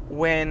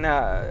when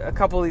a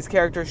couple of these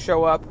characters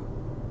show up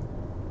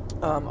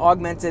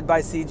augmented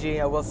by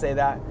CG. I will say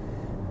that.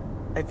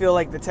 I feel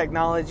like the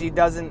technology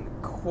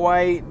doesn't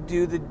quite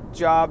do the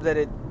job that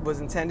it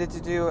was intended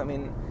to do. I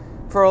mean,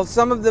 for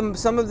some of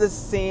the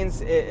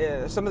scenes,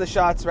 some of the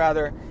shots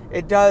rather,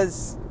 it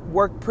does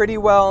work pretty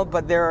well,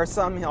 but there are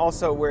some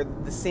also where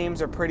the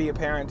seams are pretty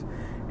apparent,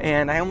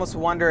 and I almost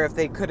wonder if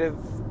they could have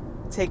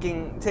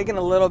taken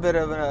a little bit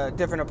of a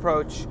different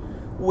approach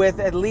with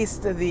at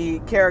least the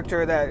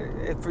character that,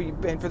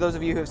 and for those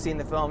of you who have seen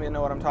the film, you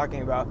know what I'm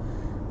talking about,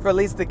 for at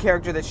least the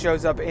character that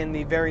shows up in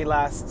the very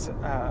last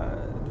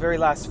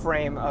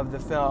frame of the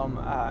film.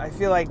 I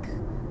feel like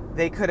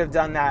they could have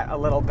done that a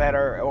little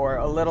better, or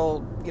a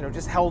little,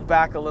 just held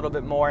back a little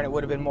bit more, and it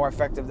would have been more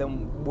effective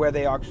than where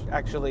they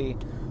actually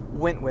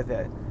went with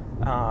it.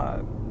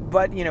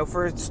 But,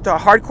 for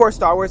hardcore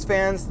Star Wars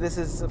fans, this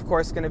is, of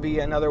course, going to be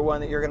another one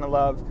that you're going to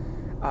love.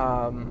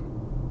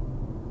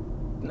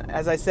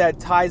 As I said,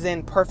 ties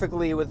in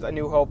perfectly with A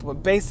New Hope.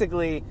 But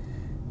basically,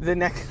 the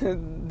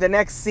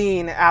next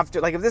scene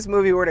after, like, if this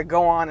movie were to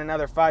go on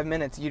another 5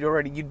 minutes,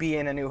 you'd be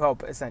in A New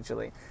Hope,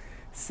 essentially.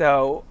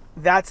 So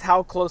that's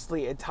how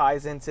closely it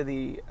ties into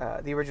the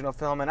original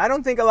film, and I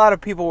don't think a lot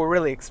of people were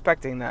really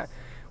expecting that.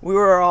 We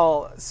were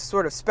all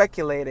sort of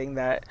speculating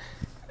that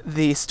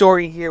the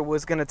story here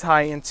was going to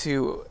tie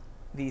into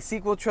the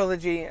sequel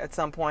trilogy at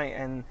some point,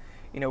 and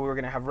we were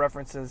going to have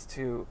references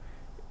to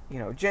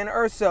Jyn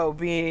Erso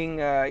being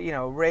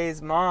Rey's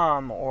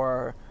mom,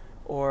 or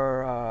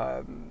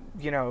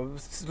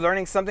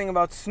learning something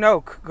about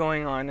Snoke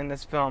going on in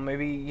this film.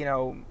 Maybe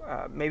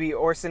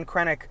Orson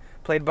Krennic,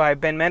 played by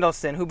Ben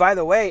Mendelsohn, who, by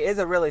the way, is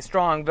a really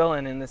strong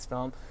villain in this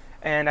film,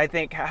 and I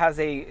think has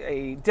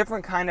a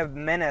different kind of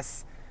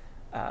menace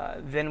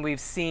than we've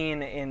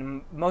seen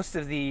in most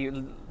of the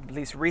at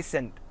least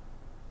recent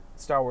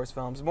Star Wars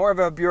films. More of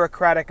a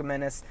bureaucratic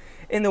menace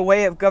in the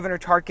way of Governor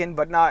Tarkin,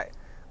 but not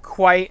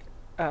quite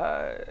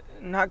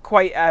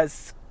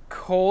as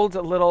cold.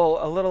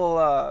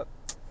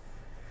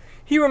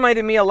 He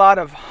reminded me a lot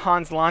of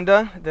Hans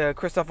Landa, the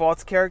Christoph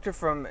Waltz character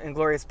from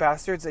Inglourious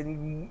Basterds,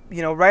 and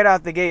right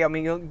out the gate, I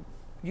mean,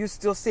 you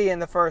still see in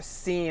the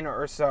first scene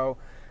or so,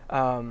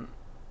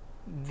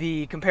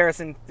 the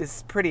comparison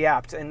is pretty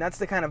apt, and that's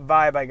the kind of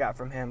vibe I got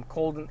from him.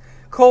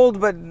 Cold,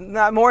 but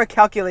not more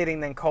calculating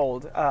than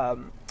cold.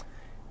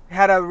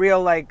 Had a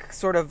real, like,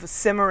 sort of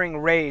simmering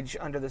rage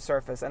under the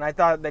surface, and I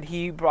thought that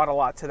he brought a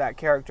lot to that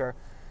character.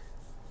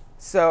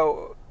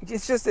 So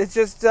it's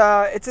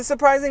a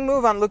surprising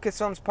move on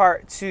Lucasfilm's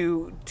part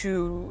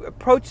to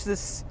approach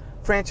this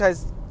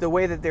franchise the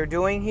way that they're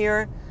doing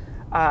here.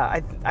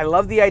 I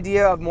love the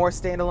idea of more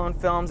standalone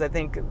films. I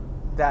think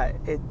that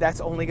that's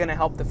only going to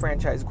help the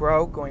franchise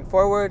grow going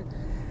forward.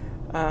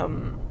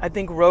 I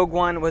think Rogue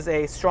One was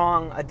a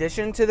strong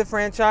addition to the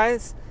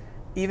franchise,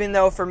 even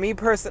though for me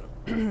personally,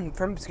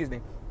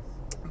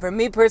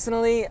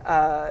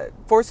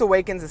 Force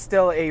Awakens is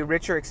still a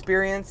richer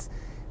experience.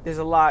 There's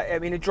a lot. I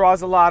mean, it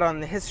draws a lot on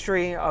the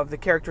history of the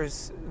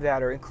characters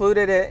that are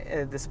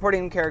included, the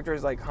supporting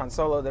characters like Han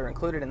Solo that are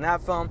included in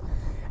that film,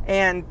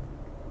 and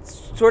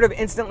sort of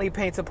instantly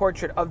paints a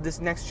portrait of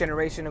this next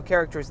generation of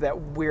characters that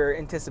we're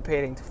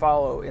anticipating to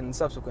follow in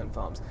subsequent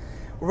films.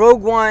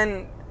 Rogue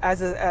One,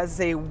 as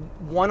a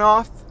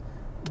one-off,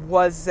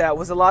 was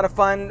a lot of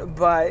fun,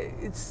 but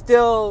it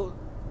feels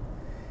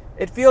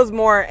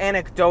more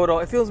anecdotal.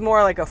 It feels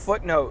more like a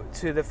footnote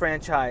to the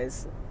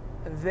franchise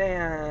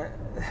than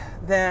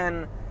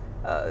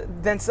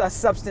than a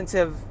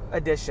substantive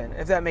addition,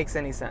 if that makes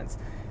any sense.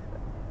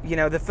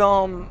 The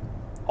film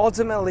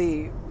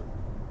ultimately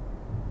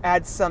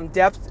adds some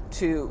depth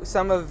to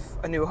some of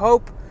A New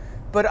Hope,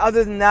 but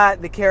other than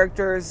that, the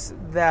characters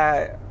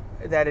that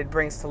it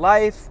brings to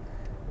life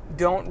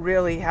don't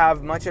really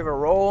have much of a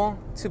role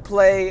to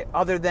play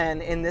other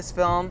than in this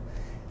film.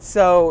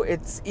 So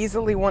it's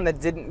easily one that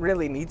didn't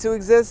really need to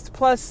exist.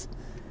 Plus,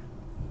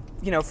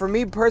 for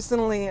me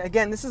personally,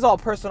 again, this is all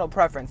personal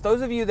preference.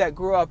 Those of you that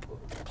grew up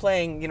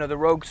playing, the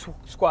Rogue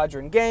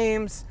Squadron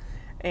games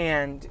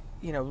and,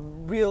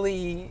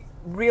 really,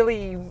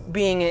 really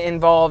being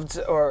involved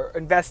or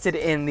invested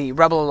in the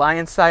Rebel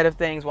Alliance side of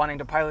things, wanting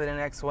to pilot an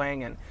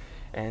X-Wing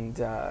and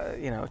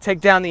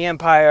take down the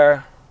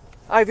Empire.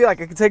 I feel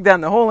like I could take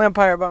down the whole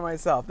Empire by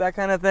myself, that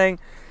kind of thing.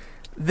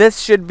 This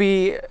should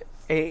be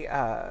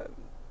a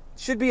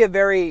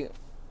very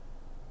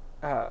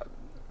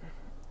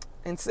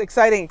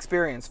exciting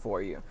experience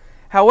for you.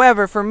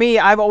 However, for me,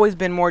 I've always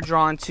been more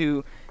drawn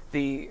to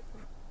the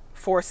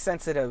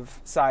Force-sensitive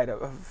side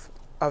of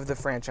the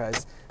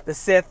franchise. The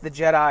Sith, the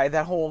Jedi,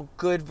 that whole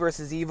good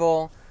versus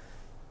evil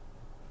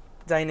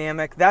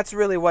dynamic. That's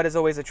really what has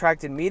always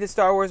attracted me to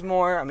Star Wars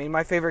more. I mean,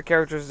 my favorite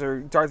characters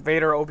are Darth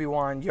Vader,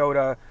 Obi-Wan,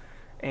 Yoda,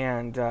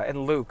 and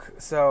Luke.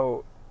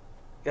 So,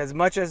 as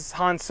much as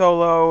Han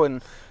Solo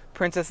and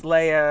Princess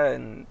Leia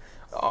and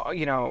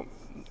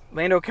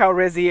Lando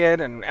Calrissian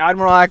and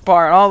Admiral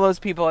Akbar and all those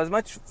people, as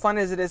much fun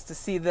as it is to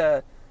see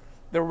the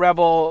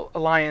Rebel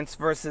Alliance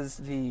versus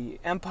the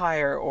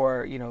Empire,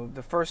 or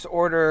the First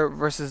Order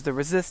versus the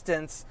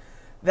Resistance,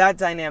 that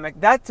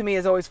dynamic, that to me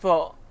has always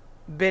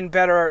been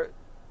better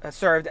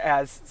served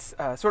as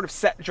sort of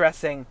set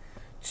dressing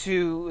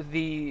to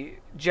the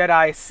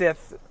Jedi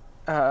Sith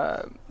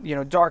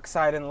dark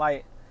side and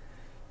light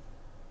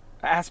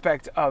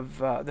aspect of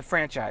the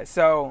franchise.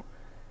 So,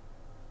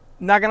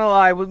 not gonna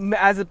lie,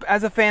 as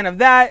a fan of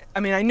that, I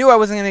mean, I knew I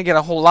wasn't gonna get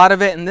a whole lot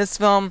of it in this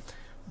film,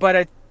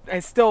 but I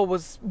still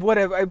would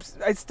have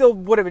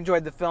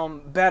enjoyed the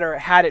film better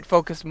had it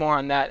focused more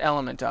on that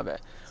element of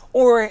it,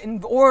 or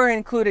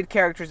included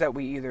characters that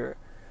we either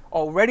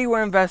already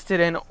were invested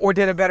in or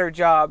did a better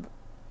job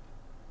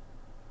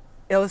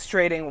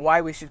illustrating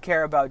why we should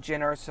care about Jyn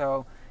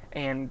Erso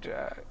and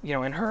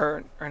and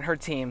her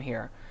team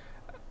here.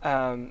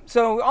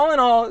 So all in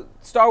all,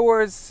 Star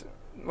Wars,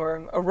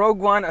 or a Rogue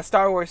One, a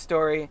Star Wars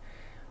story,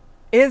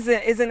 is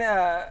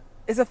a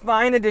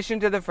fine addition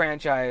to the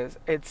franchise.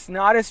 It's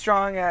not as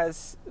strong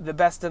as the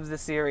best of the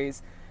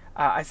series.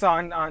 I saw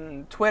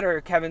on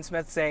Twitter Kevin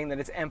Smith saying that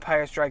it's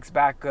Empire Strikes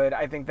Back good.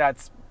 I think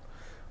that's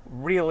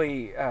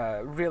really,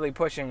 really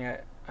pushing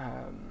it.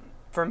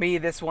 For me,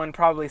 this one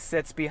probably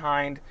sits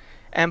behind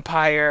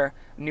Empire,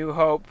 New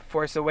Hope,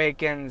 Force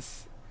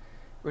Awakens,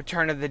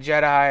 Return of the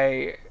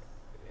Jedi,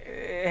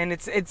 and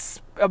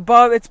it's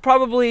above. It's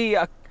probably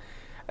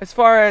as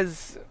far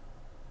as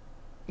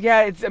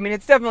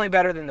it's definitely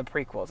better than the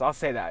prequels. I'll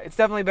say that. It's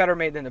definitely better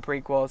made than the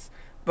prequels,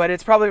 but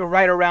it's probably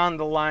right around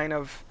the line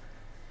of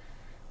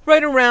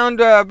right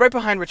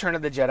behind Return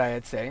of the Jedi,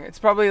 I'd say. It's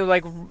probably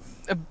like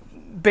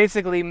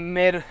basically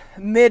mid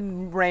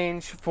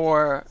range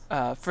for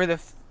the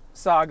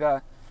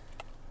saga,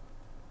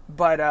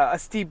 but a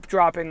steep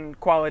drop in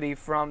quality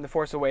from The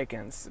Force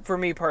Awakens for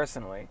me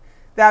personally.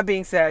 That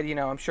being said,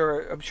 I'm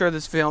sure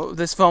this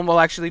film will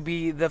actually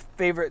be the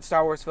favorite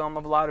Star Wars film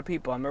of a lot of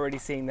people. I'm already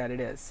seeing that it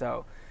is.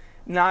 So,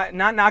 not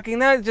knocking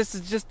that,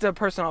 just a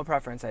personal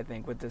preference, I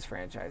think, with this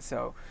franchise.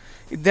 So,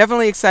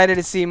 definitely excited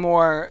to see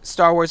more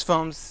Star Wars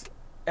films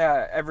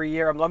every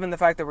year. I'm loving the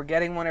fact that we're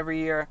getting one every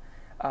year.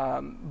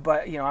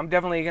 But I'm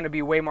definitely going to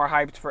be way more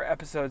hyped for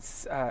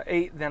episodes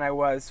 8 than I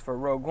was for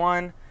Rogue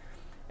One,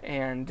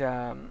 and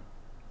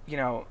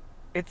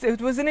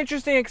it was an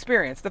interesting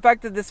experience. The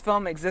fact that this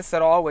film exists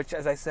at all, which,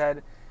 as I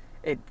said,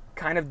 it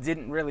kind of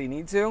didn't really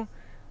need to.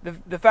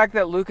 The fact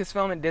that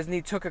Lucasfilm and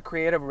Disney took a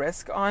creative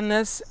risk on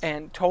this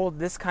and told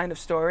this kind of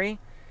story,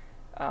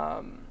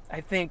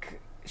 I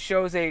think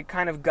shows a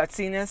kind of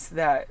gutsiness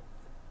that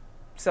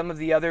some of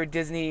the other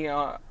Disney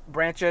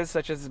branches,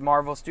 such as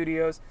Marvel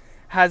Studios,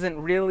 hasn't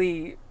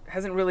really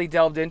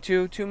delved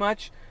into too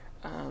much.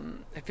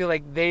 I feel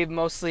like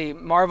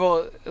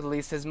Marvel at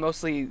least has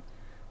mostly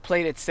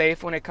played it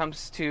safe when it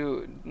comes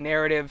to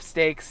narrative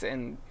stakes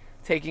and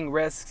taking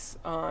risks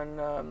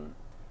on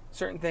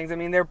certain things. I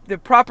mean, the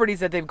properties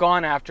that they've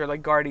gone after,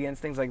 like Guardians,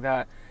 things like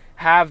that,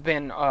 have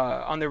been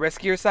on the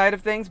riskier side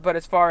of things. But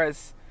as far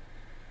as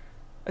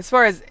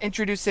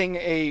introducing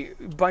a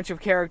bunch of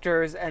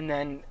characters and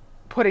then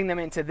putting them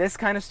into this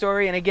kind of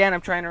story, and again,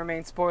 I'm trying to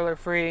remain spoiler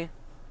free.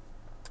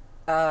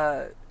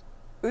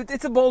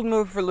 It's a bold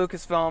move for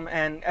Lucasfilm,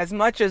 and as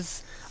much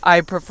as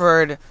I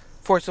preferred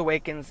Force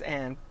Awakens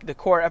and the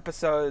core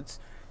episodes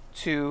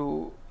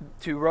to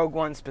Rogue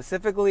One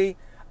specifically,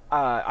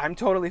 I'm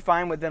totally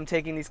fine with them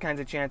taking these kinds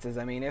of chances.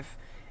 I mean, if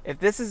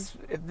this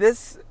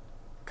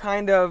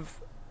kind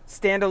of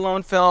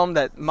standalone film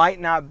that might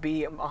not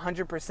be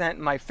 100%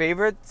 my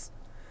favorites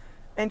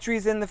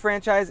entries in the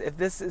franchise, if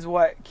this is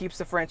what keeps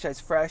the franchise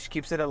fresh,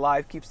 keeps it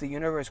alive, keeps the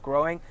universe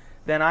growing,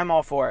 then I'm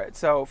all for it.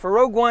 So for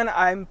Rogue One,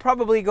 I'm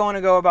probably going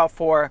to go about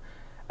 4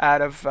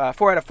 out of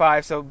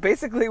 5. So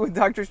basically, with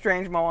Doctor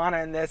Strange, Moana,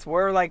 and this,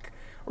 we're like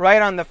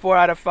right on the 4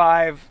 out of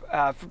 5.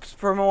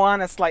 For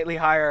Moana, slightly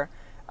higher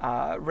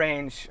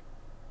range.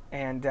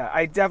 And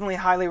I definitely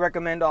highly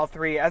recommend all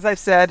three. As I've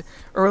said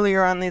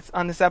earlier on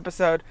this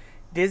episode,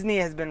 Disney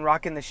has been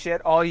rocking the shit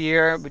all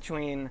year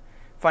between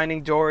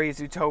Finding Dory,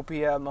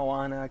 Zootopia,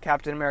 Moana,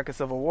 Captain America: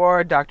 Civil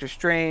War, Doctor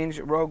Strange,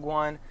 Rogue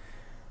One.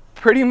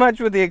 Pretty much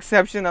with the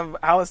exception of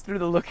Alice Through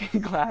the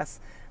Looking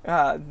Glass,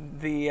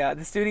 the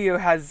studio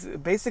has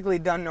basically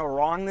done no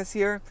wrong this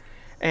year.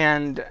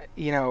 And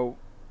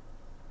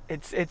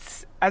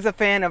it's as a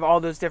fan of all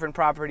those different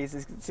properties,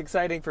 it's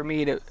exciting for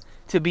me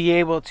to be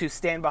able to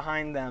stand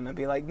behind them and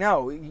be like,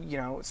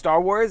 no,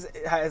 Star Wars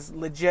has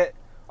legit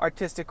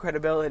artistic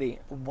credibility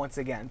once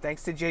again,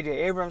 thanks to J.J.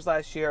 Abrams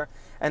last year,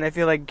 and I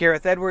feel like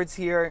Gareth Edwards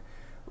here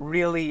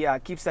really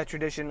keeps that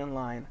tradition in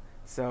line.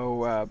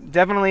 So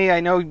definitely, I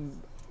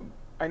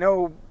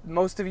know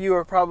most of you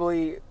are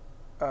probably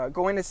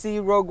going to see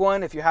Rogue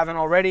One if you haven't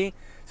already.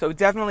 So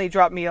definitely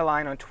drop me a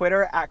line on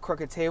Twitter at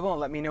Crooked Table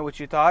and let me know what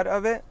you thought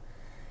of it.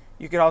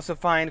 You can also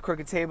find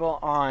Crooked Table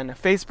on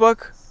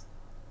Facebook,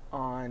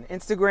 on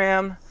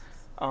Instagram,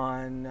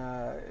 on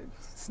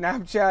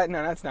Snapchat.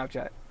 No, not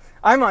Snapchat.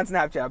 I'm on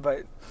Snapchat,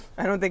 but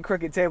I don't think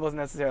Crooked Table is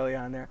necessarily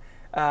on there.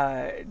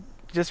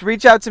 Just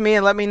reach out to me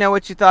and let me know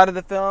what you thought of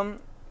the film.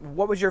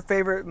 What was your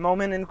favorite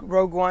moment in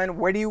Rogue One?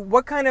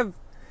 What kind of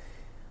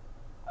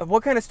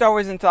Star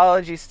Wars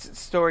anthology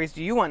stories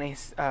do you want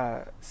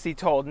to see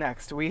told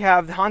next? We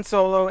have Han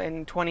Solo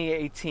in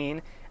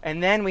 2018,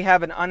 and then we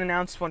have an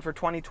unannounced one for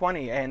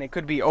 2020, and it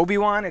could be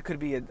Obi-Wan, it could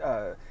be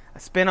a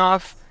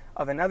spin-off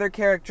of another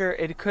character,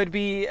 it could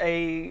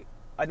be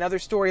another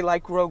story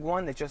like Rogue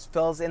One that just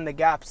fills in the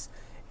gaps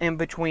in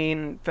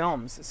between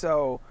films.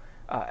 So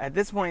at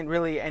this point,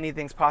 really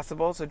anything's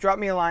possible. So drop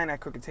me a line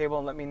at Crooked Table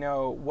and let me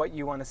know what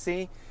you want to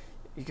see.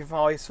 You can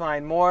always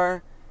find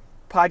more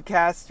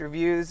podcasts,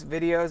 reviews,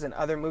 videos, and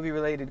other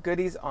movie-related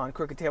goodies on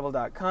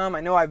crookedtable.com. I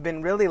know I've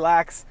been really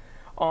lax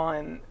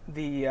on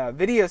the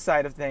video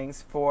side of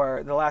things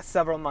for the last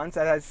several months.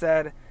 As I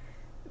said,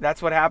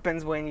 that's what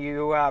happens when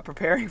you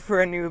preparing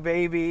for a new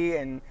baby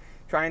and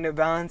trying to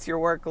balance your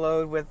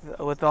workload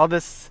with all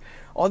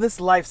this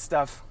life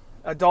stuff.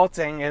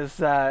 Adulting is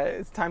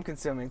it's time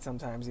consuming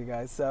sometimes, you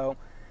guys. So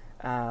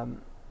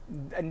I'm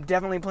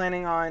definitely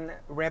planning on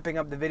ramping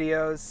up the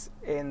videos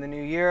in the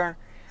new year.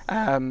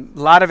 A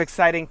lot of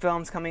exciting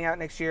films coming out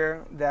next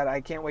year that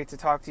I can't wait to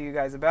talk to you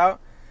guys about.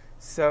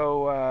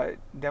 So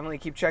definitely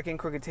keep checking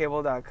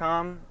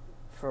crookedtable.com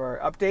for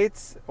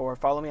updates, or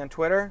follow me on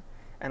Twitter,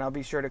 and I'll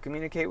be sure to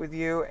communicate with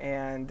you.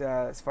 And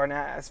as far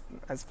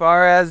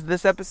as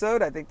this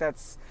episode, I think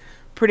that's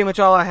pretty much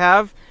all I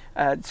have.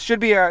 It should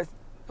be our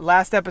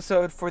last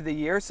episode for the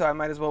year, so I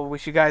might as well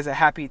wish you guys a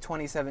happy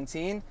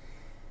 2017.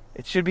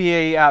 It should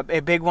be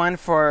a big one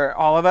for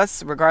all of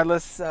us,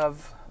 regardless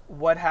of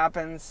what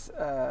happens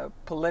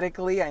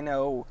politically. I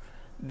know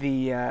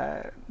the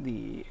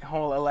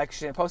whole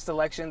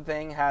post-election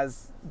thing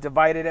has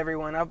divided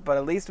everyone up, but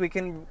at least we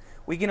can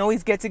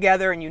always get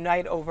together and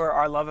unite over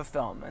our love of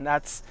film. And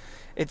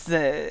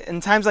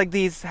in times like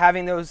these,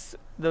 having those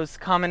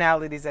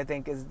commonalities, I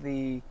think, is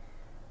the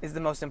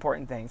most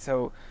important thing.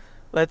 So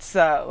let's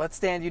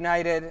stand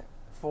united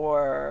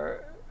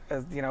for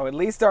at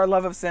least our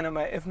love of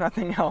cinema, if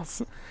nothing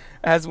else,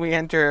 as we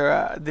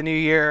enter the new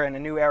year and a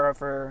new era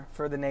for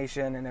the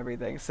nation and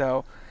everything.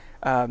 So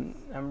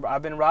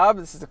I've been Rob.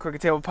 This is the Crooked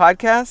Table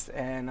Podcast,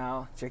 and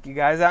I'll check you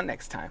guys out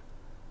next time.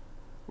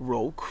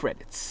 Roll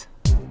credits.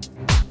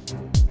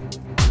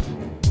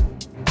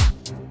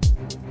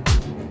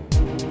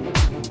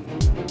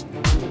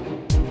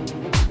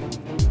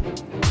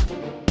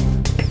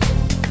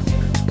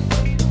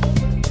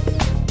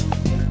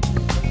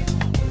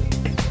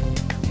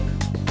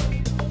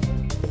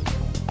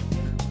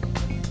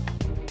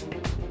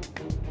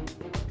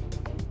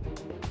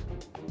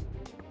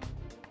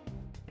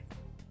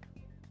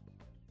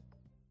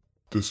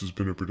 This has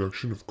been a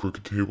production of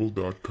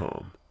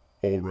crookedtable.com.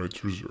 All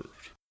rights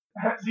reserved.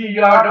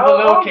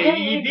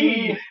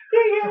 CROOKED.